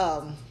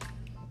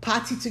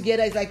party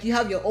together. It's like you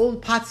have your own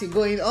party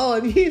going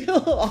on,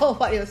 all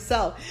by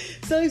yourself.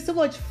 So it's so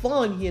much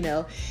fun,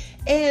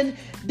 And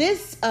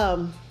this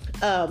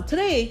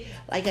today,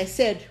 like I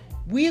said,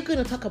 we're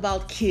gonna talk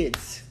about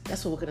kids.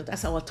 That's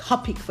our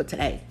topic for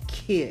today.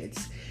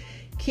 Kids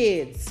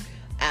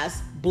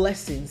as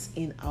blessings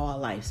in our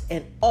lives,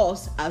 and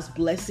us as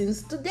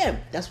blessings to them.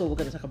 That's what we're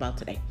gonna talk about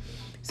today.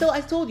 So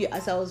I told you,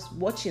 as I was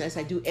watching, as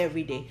I do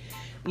every day,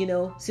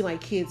 see my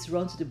kids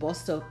run to the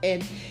bus stop.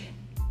 And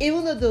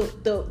even though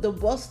the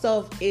bus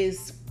stop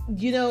is,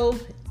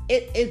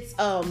 it's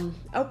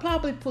I'll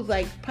probably put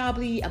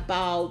probably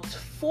about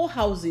 4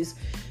 houses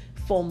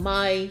from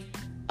my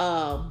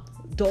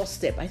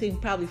doorstep. I think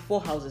probably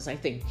 4 houses, I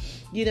think.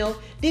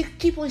 They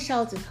keep on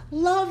shouting,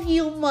 "Love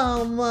you,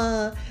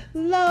 mama,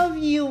 love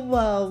you,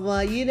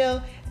 mama,"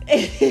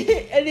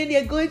 and then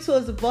they're going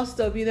towards the bus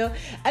stop, and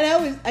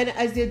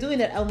as they're doing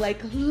that, I'm like,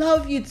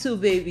 "Love you too,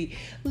 baby,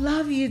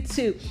 love you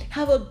too.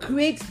 Have a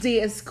great day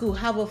at school.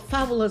 Have a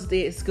fabulous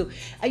day at school."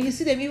 And you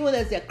see them even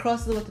as they're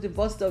crossing over to the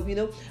bus stop,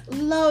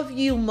 "Love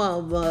you,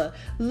 mama,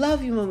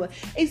 love you, mama."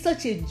 It's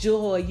such a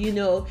joy,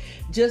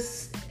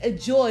 just a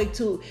joy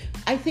to,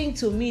 I think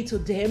to me, to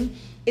them,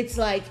 it's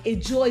like a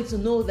joy to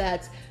know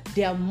that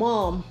their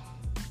mom,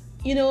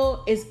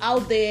 is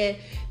out there,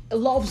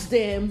 loves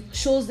them,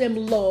 shows them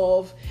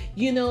love,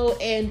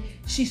 and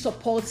she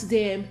supports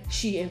them,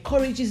 she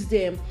encourages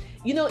them.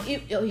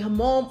 If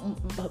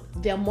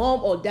their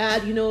mom or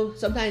dad,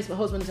 sometimes my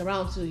husband is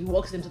around, so he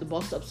walks them to the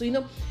bus stop.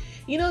 So,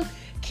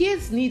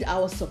 kids need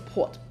our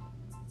support.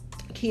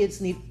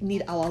 Kids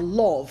need our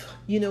love.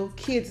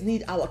 Kids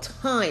need our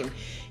time.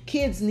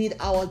 Kids need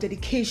our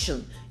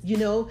dedication.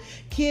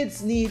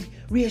 Kids need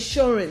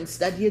reassurance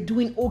that they're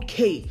doing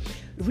okay.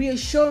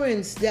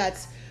 Reassurance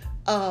that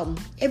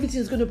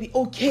everything is going to be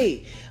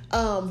okay.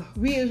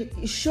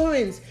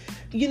 Reassurance,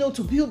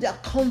 to build their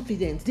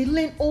confidence. They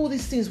learn all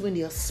these things when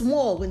they are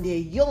small, when they're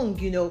young,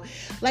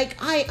 Like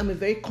I am a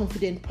very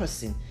confident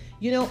person.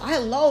 I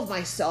love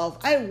myself.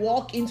 I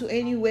walk into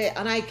anywhere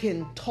and I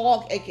can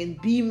talk, I can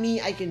be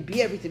me, I can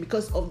be everything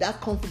because of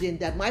that confidence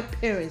that my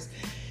parents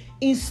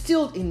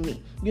instilled in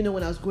me,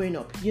 when I was growing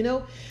up,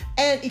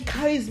 and it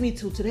carries me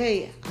to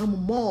today. I'm a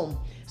mom.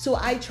 So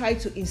I try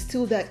to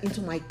instill that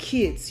into my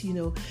kids,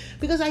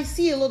 because I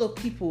see a lot of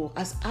people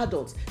as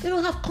adults, they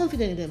don't have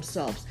confidence in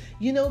themselves,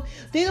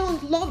 they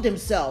don't love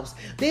themselves.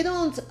 They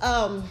don't,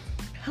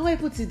 how I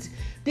put it,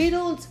 they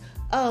don't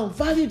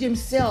value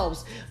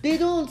themselves. They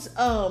don't,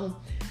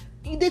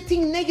 they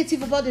think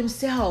negative about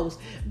themselves.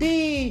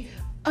 They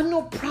are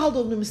not proud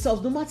of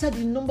themselves, no matter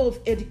the number of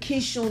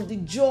education, the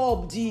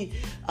job, the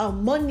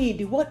money,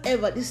 the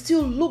whatever. They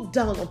still look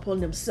down upon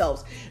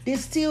themselves. They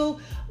still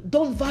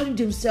don't value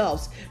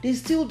themselves. They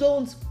still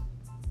don't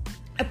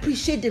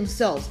appreciate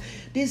themselves.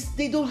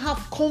 They don't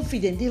have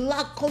confidence. They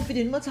lack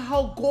confidence, no matter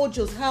how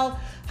gorgeous, how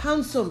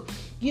handsome.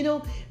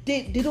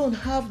 They don't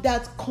have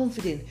that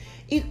confidence.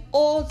 It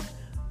all,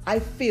 I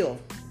feel,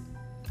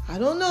 I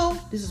don't know,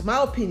 this is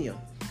my opinion,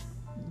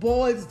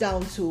 boils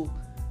down to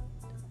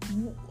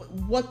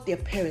what their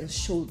parents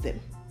showed them.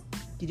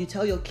 Did you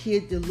tell your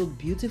kid they look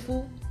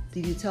beautiful?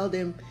 Did you tell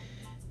them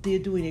they're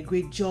doing a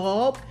great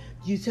job?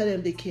 Did you tell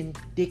them they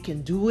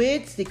can do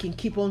it? They can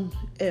keep on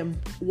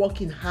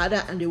working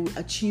harder and they will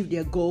achieve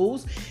their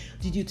goals?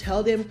 Did you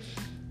tell them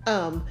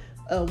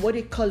what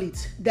they call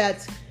it,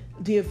 that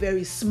they're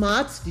very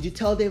smart? Did you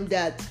tell them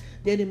that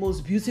they're the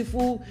most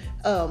beautiful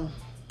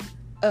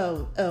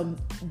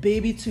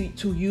baby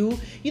to you?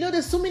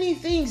 There's so many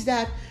things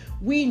that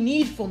we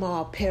need from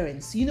our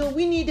parents. We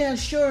need the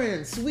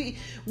assurance. We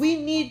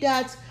need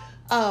that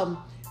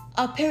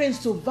our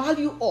parents to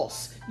value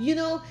us,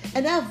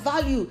 and that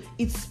value,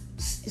 it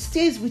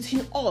stays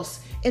within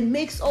us and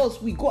makes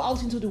us, we go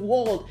out into the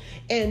world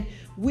and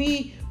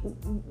we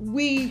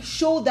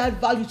show that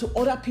value to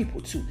other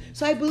people too.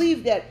 So I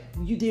believe that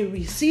they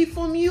receive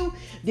from you,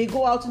 they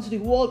go out into the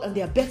world and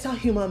they are better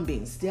human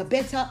beings. They are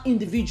better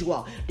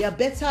individual. They are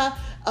better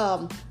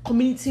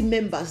community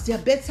members. They are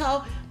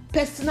better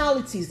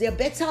personalities. They are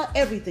better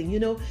everything,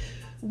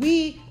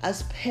 we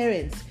as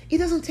parents, it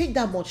doesn't take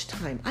that much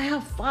time. I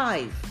have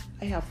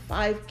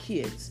five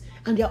kids,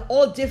 and they're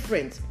all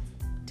different.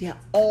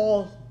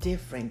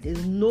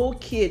 There's no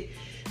kid.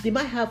 They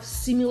might have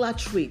similar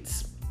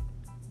traits,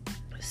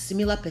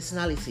 similar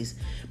personalities,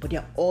 but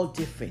they're all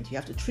different. You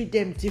have to treat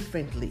them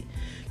differently.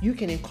 You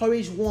can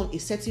encourage one a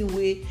certain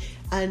way,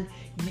 and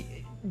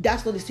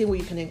that's not the same way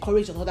you can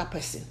encourage another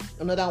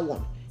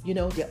one.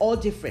 They're all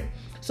different.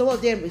 Some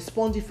of them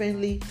respond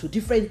differently to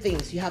different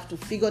things. You have to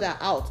figure that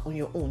out on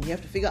your own. You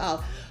have to figure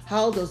out,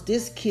 how does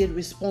this kid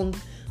respond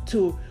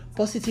to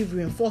positive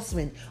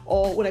reinforcement?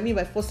 Or what I mean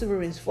by positive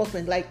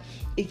reinforcement, like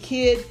a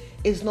kid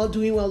is not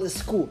doing well in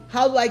school.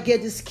 How do I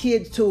get this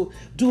kid to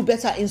do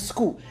better in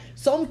school?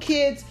 Some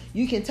kids,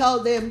 you can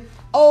tell them,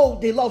 oh,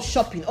 they love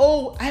shopping.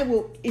 Oh,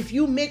 if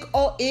you make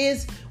all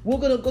A's, we're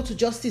going to go to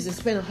Justice and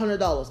spend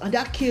 $100. And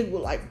that kid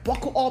will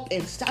buckle up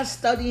and start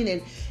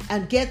studying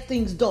and get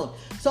things done.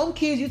 Some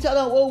kids, you tell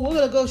them, oh, we're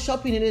going to go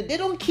shopping, and they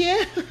don't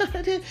care.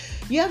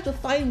 You have to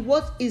find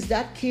what is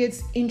that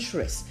kid's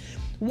interest.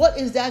 What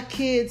is that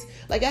kid's,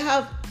 I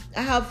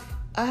have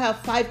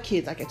 5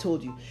 kids, like I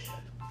told you.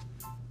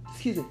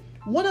 Excuse me.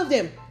 One of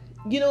them,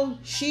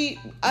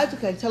 I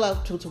can tell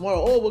her till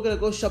tomorrow, oh, we're going to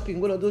go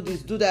shopping, we're going to do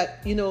this, do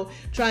that,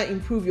 try and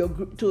improve your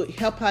group, to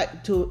help her,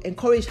 to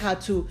encourage her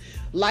to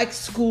like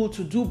school,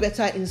 to do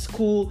better in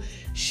school.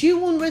 She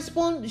won't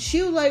respond.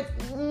 She'll I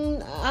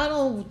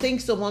don't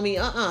think so, mommy,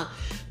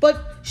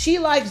 But she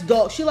likes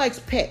dogs, she likes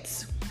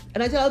pets.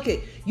 And I tell her,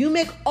 okay, you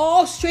make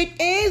all straight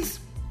A's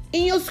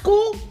in your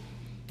school,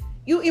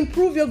 you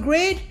improve your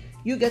grade,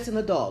 you get in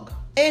a dog.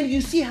 And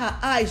you see her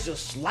eyes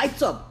just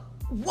light up.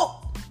 Whoa!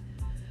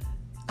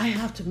 I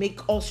have to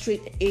make all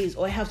straight A's,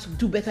 or I have to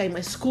do better in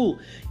my school,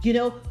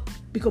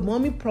 because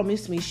mommy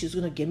promised me she's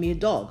going to get me a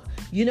dog,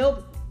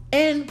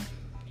 and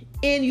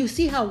you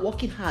see her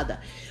working harder.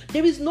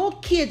 There is no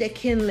kid that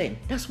can learn.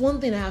 That's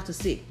one thing I have to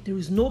say. There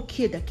is no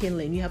kid that can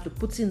learn. You have to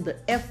put in the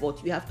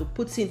effort. You have to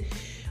put in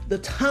the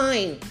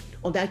time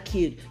on that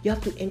kid. You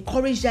have to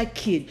encourage that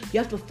kid. You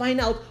have to find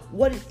out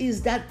what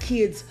is that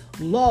kid's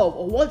love,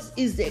 or what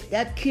is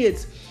that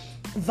kid's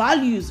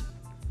values,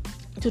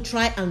 to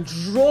try and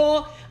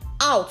draw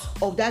out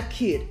of that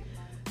kid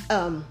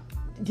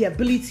the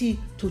ability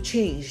to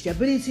change, the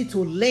ability to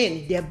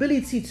learn, the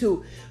ability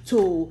to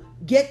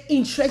get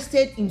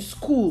interested in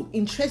school,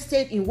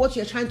 interested in what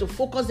you're trying to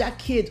focus that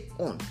kid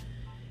on.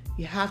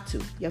 You have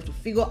to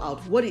figure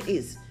out what it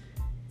is.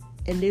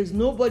 And there's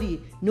no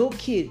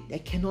kid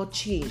that cannot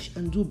change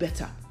and do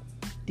better.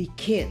 They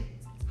can.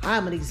 I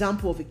am an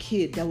example of a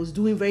kid that was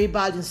doing very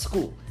bad in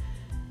school.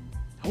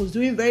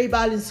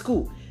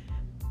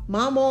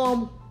 My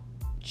mom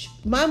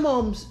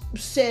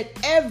said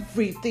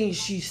everything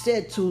she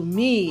said to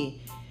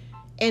me.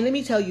 And let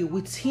me tell you,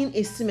 within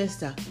a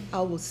semester,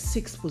 I was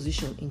 6th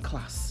position in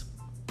class.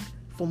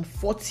 From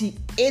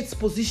 48th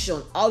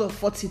position out of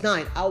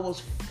 49, I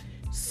was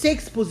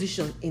 6th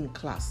position in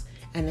class.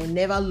 And I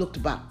never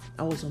looked back.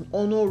 I was on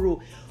honor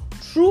roll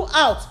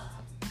throughout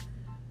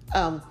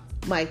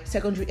my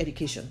secondary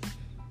education.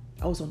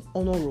 I was on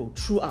honor roll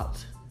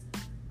throughout.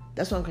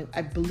 That's why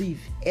I believe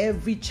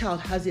every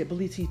child has the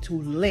ability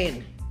to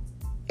learn.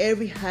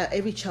 Every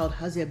child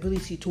has the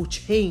ability to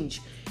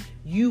change.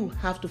 You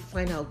have to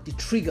find out the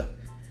trigger,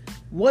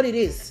 what it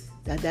is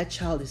that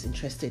child is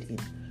interested in.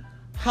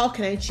 How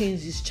can I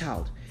change this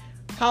child?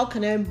 How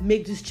can I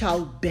make this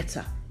child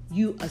better?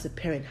 You as a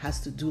parent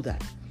has to do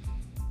that.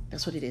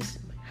 That's what it is.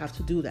 You have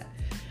to do that.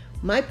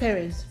 My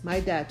parents,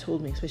 my dad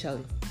told me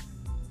especially,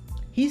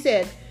 he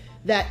said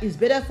that it's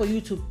better for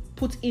you to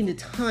put in the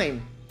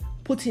time,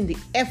 put in the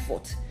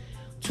effort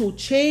to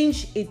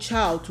change a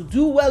child to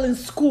do well in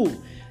school,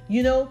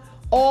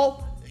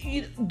 or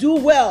do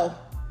well.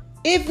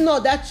 If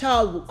not, that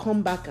child will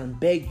come back and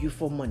beg you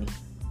for money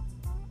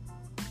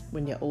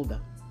when they're older.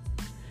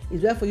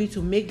 It's better for you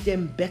to make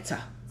them better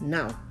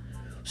now,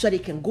 so they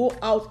can go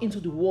out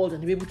into the world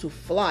and be able to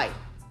fly,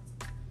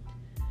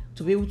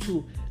 to be able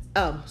to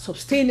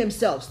sustain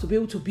themselves, to be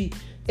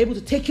able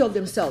to take care of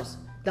themselves,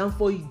 than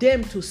for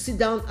them to sit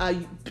down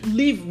and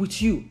live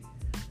with you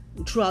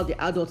throughout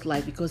their adult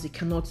life, because they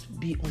cannot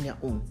be on their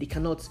own. They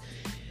cannot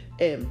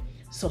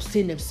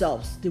sustain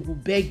themselves. They will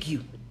beg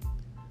you.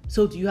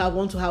 So do you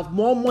want to have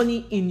more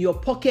money in your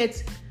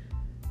pocket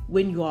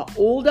when you are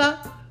older,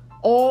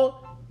 or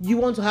you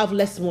want to have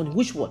less money?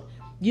 Which one?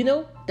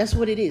 That's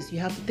what it is. You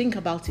have to think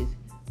about it.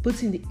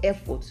 Put in the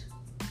effort.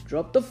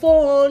 Drop the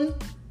phone.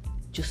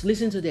 Just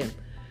listen to them.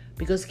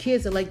 Because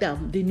kids are like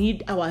that. They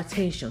need our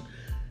attention.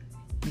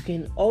 You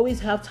can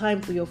always have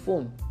time for your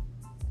phone.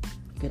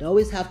 You can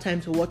always have time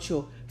to watch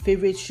your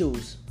favorite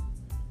shows.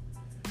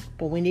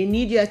 But when they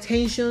need your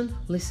attention,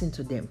 listen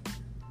to them.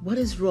 What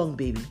is wrong,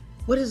 baby?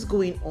 What is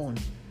going on?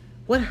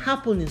 What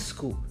happened in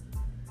school?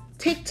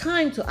 Take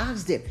time to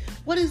ask them,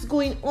 what is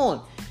going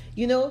on?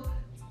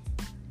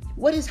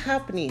 What is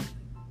happening?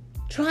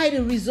 Try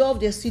to resolve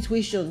their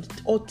situation,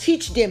 or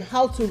teach them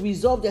how to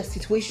resolve their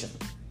situation.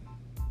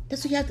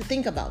 That's what you have to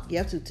think about. You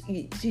have to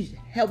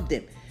help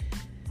them.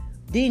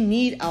 They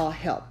need our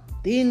help.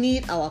 They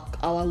need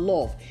our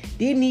love.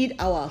 They need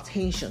our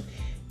attention.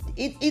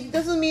 It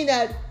doesn't mean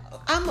that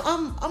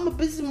I'm a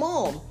busy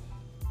mom.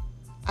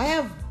 I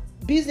have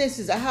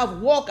businesses. I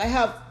have work. I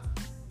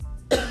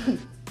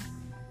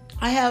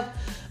have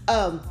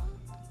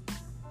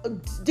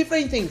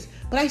different things,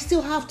 but I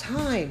still have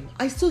time.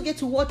 I still get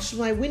to watch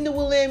my Wendy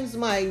Williams,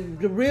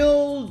 The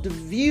Real, The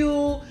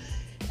View,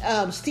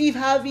 Steve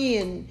Harvey,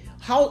 and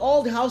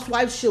all the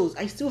housewives shows.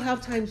 I still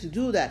have time to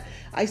do that.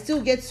 I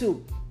still get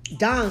to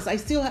dance. I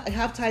still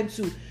have time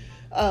to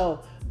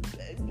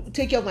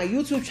take care of my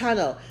YouTube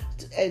channel,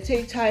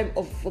 take time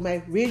for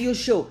my radio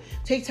show,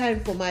 take time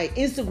for my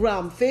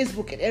Instagram,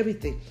 Facebook, and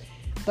everything.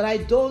 But I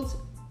don't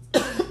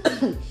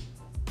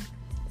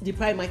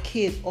deprive my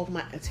kids of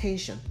my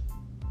attention.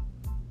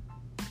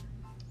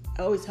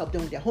 I always help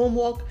them with their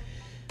homework.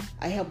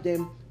 I help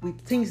them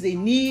with things they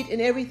need and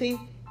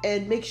everything,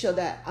 and make sure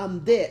that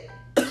I'm there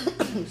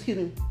excuse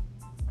me,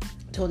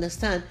 to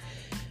understand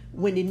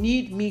when they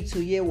need me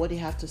to hear what they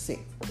have to say.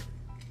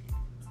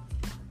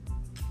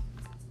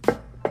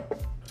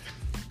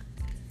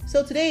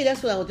 So today,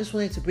 that's what I just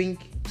wanted to bring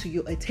to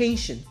your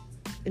attention.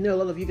 I know a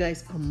lot of you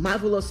guys are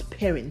marvelous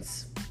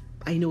parents.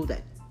 I know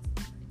that.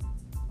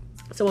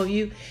 Some of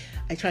you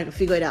are trying to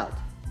figure it out.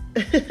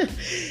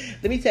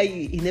 Let me tell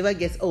you, it never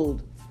gets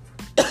old.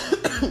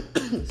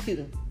 Excuse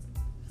me.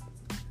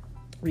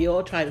 We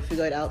all try to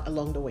figure it out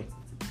along the way.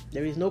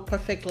 There is no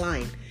perfect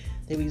line.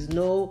 There is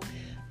no,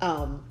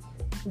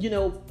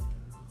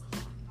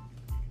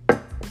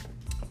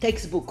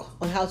 textbook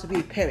on how to be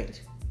a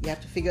parent. You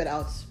have to figure it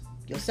out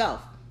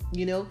yourself,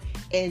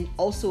 and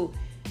also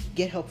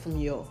get help from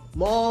your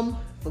mom,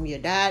 from your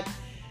dad.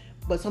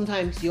 But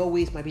sometimes your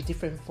ways might be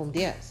different from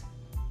theirs,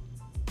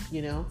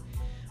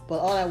 But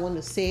all I want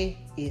to say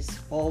is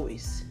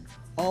always,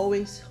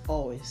 always,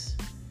 always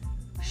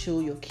show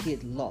your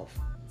kid love.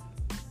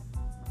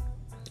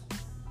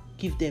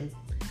 Give them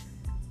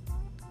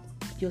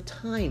your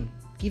time.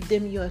 Give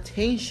them your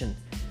attention.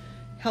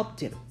 Help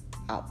them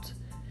out.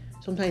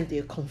 Sometimes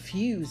they're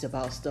confused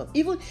about stuff.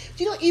 Even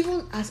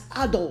as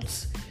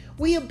adults,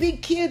 we are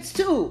big kids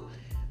too.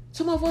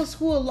 Some of us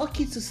who are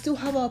lucky to still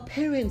have our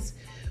parents,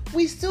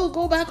 we still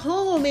go back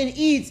home and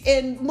eat.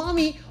 And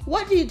mommy,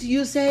 what did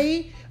you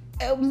say?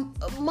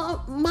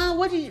 Ma,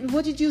 what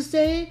did you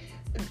say?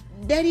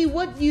 Daddy,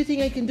 what do you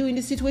think I can do in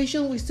this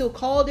situation? We still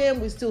call them,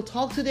 we still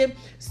talk to them.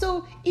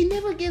 So it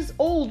never gets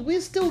old.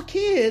 We're still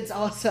kids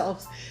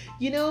ourselves,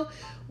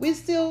 We're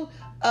still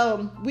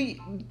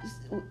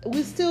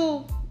we're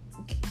still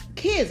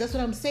kids. That's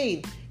what I'm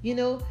saying,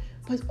 But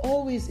it's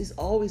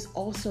always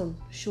awesome.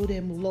 Show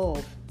them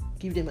love.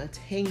 Give them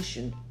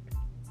attention.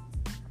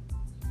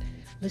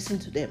 Listen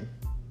to them.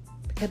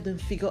 Help them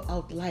figure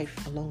out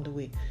life along the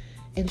way.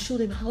 And show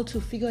them how to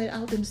figure it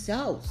out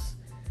themselves.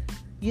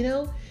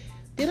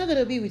 They're not going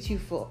to be with you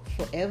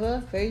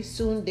forever. Very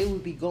soon they will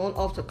be gone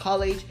off to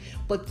college.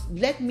 But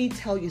let me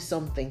tell you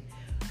something.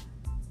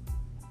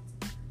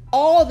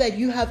 All that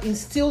you have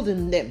instilled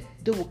in them,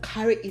 they will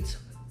carry it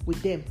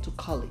with them to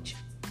college.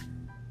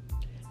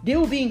 They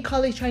will be in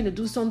college trying to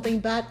do something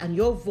bad, and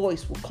your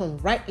voice will come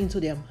right into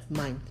their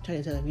mind,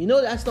 trying to tell them,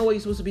 that's not what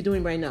you're supposed to be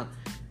doing right now.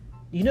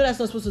 That's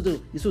not supposed to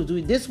do. You're supposed to do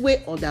it this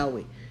way or that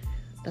way.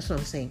 That's what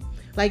I'm saying.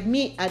 Like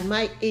me at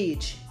my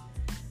age,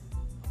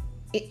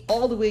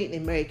 all the way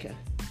in America,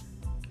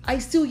 I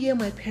still hear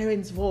my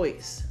parents'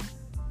 voice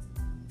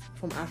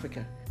from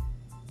Africa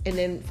and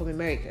then from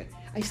America.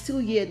 I still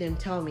hear them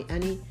tell me,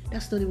 Annie,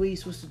 that's not the way you're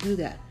supposed to do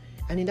that.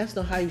 Annie, that's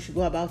not how you should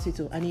go about it.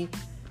 Annie,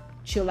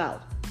 chill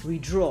out,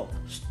 withdraw,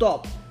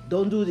 stop,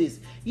 don't do this.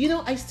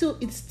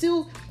 It's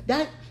still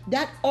that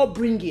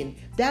upbringing,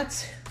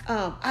 that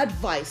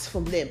advice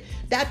from them,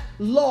 that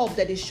love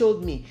that they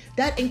showed me,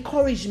 that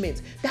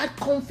encouragement, that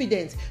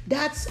confidence,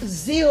 that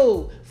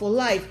zeal for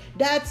life,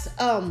 that's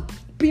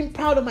being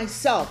proud of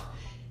myself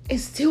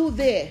is still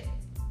there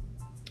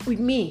with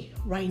me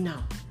right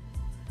now.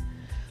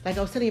 Like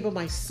I was telling you about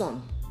my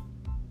son.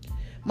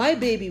 My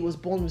baby was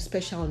born with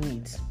special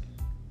needs.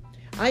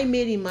 I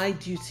made it my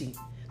duty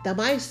that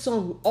my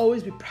son will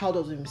always be proud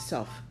of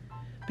himself,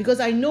 because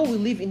I know we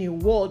live in a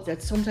world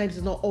that sometimes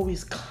is not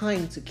always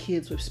kind to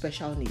kids with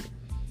special needs.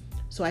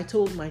 So I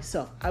told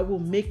myself, I will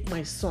make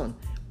my son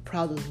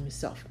proud of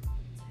himself,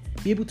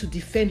 be able to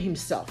defend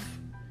himself.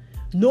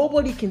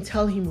 Nobody can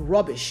tell him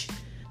rubbish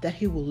that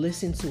he will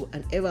listen to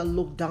and ever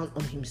look down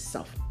on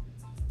himself.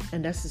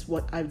 And that is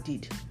what I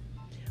did.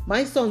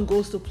 My son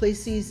goes to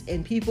places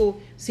and people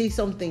say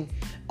something,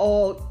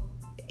 or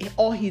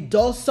he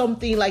does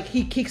something, like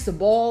he kicks the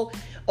ball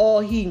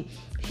or he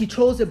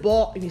throws the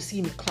ball, and you see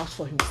him clap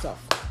for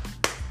himself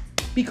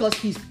because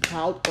he's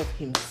proud of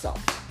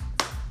himself.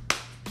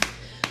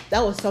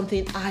 That was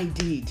something I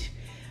did.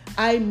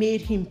 I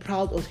made him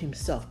proud of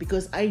himself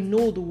because I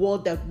know the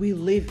world that we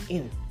live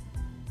in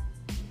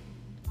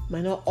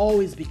might not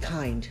always be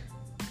kind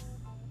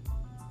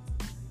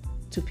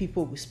to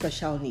people with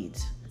special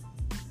needs.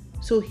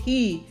 So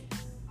he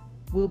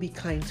will be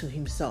kind to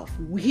himself.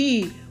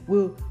 He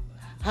will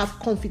have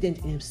confidence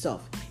in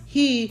himself.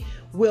 he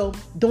will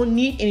don't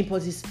need any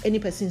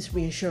person's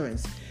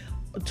reinsurance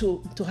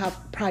to have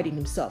pride in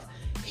himself.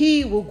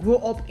 He will grow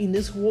up in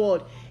this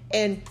world,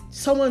 and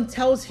someone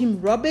tells him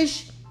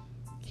rubbish,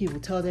 he will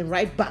tell them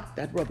right back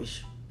that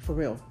rubbish, for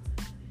real.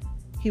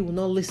 He will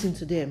not listen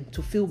to them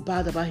to feel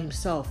bad about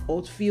himself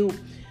or to feel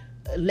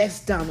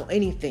less down or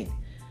anything.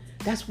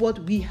 That's what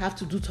we have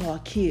to do to our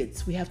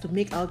kids. We have to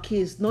make our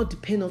kids not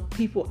depend on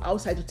people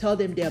outside to tell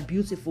them they are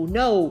beautiful.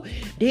 No,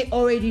 they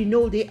already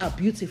know they are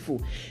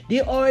beautiful.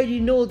 They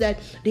already know that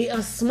they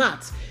are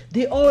smart.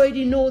 They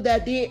already know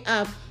that they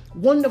are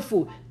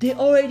wonderful. They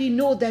already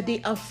know that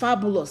they are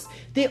fabulous.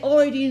 They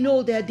already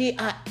know that they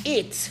are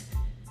it.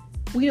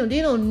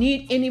 They don't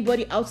need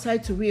anybody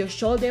outside to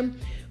reassure them,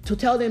 to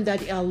tell them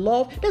that they are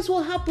loved. That's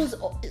what happens.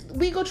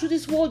 We go through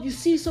this world, you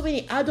see so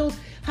many adults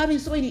having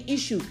so many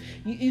issues.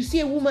 You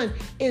see a woman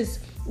is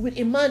with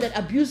a man that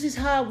abuses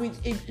her,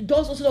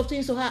 does all sorts of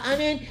things to her,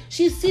 and then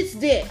she sits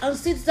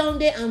down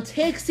there and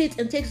takes it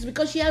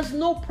because she has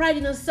no pride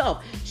in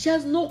herself. She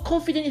has no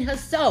confidence in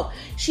herself.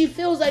 She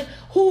feels like,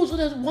 who's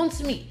that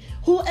wants me?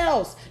 Who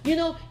else?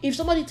 If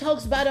somebody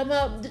talks bad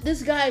about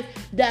this guy,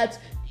 that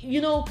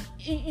you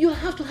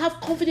have to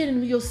have confidence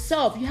in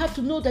yourself. You have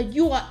to know that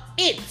you are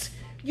it.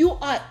 You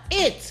are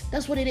it.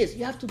 That's what it is.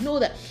 You have to know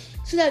that.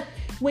 So that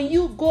when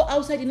you go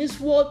outside in this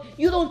world,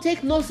 you don't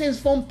take nonsense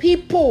from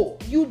people.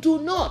 You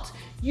do not.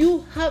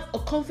 You have a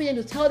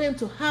confidence to tell them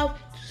to have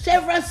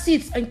several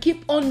seats and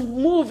keep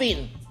on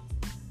moving.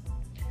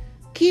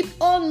 Keep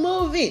on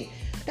moving.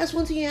 That's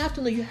one thing you have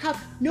to know. You have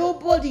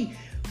nobody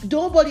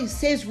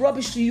says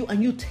rubbish to you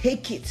and you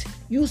take it.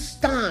 You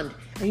stand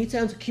and you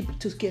tell them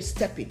to keep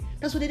stepping.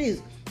 That's what it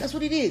is. That's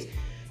what it is.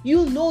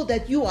 You know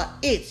that you are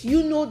it.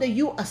 You know that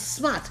you are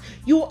smart.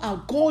 You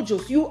are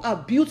gorgeous. You are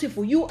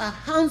beautiful. You are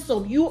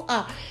handsome. You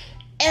are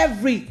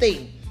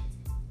everything.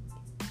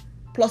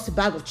 Plus a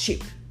bag of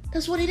chip.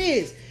 That's what it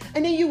is.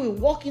 And then you will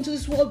walk into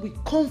this world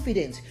with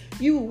confidence.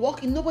 You will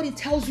walk in. Nobody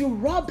tells you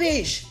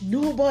rubbish.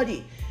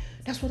 Nobody.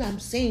 That's what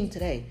I'm saying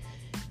today.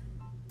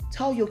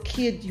 Tell your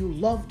kid you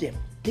love them.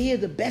 They are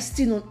the best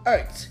thing on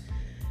earth.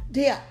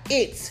 They are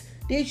it.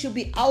 They should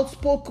be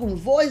outspoken,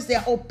 voice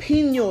their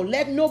opinion.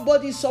 Let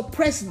nobody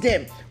suppress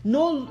them.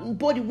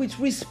 Nobody with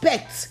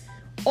respect.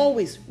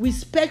 Always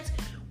respect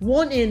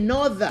one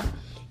another.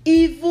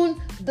 Even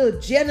the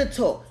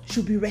janitor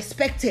should be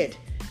respected.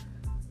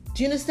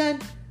 Do you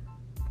understand?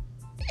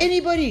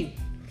 Anybody,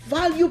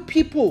 value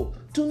people.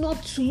 Do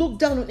not look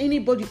down on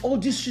anybody or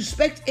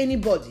disrespect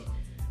anybody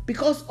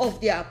because of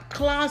their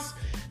class,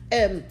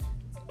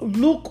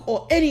 look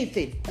or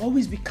anything.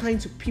 Always be kind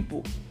to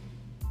people.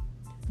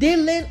 They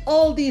learn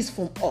all these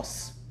from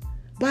us,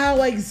 by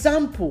our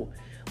example,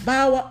 by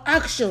our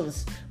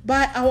actions,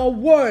 by our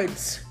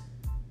words.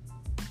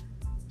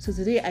 So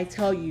today I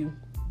tell you,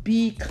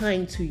 be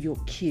kind to your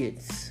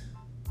kids.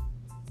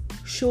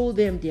 Show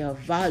them their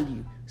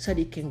value so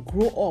they can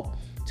grow up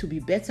to be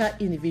better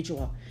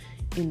individual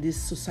in this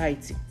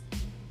society.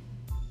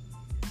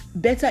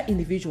 Better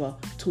individual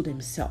to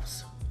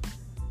themselves.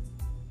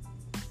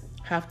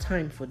 Have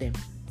time for them.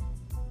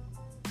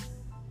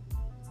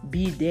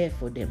 Be there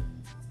for them.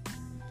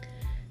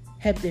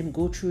 Help them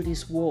go through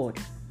this world.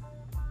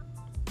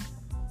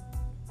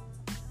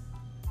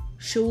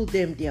 Show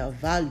them their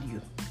value.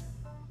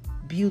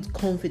 Build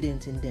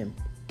confidence in them.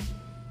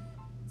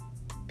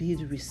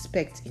 Build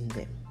respect in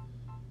them.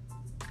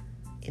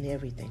 In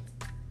everything.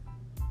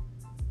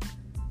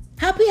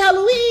 Happy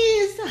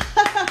Halloween!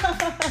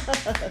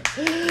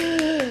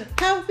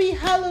 Happy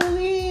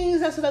Halloween!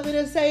 That's what I'm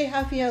going to say.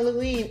 Happy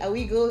Halloween. As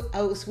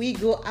we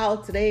go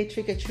out today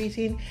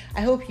trick-or-treating,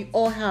 I hope you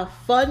all have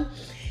fun.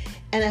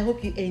 And I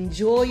hope you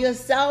enjoy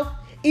yourself.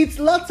 Eat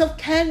lots of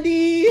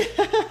candy.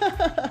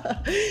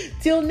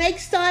 Till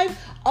next time,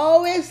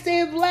 always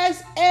stay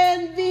blessed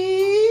and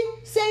be,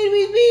 say it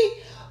with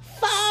me,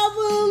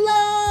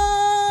 fabulous.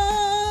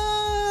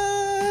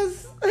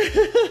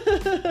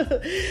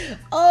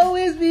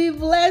 Always be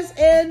blessed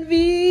and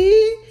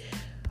be,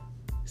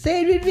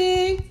 say it with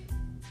me,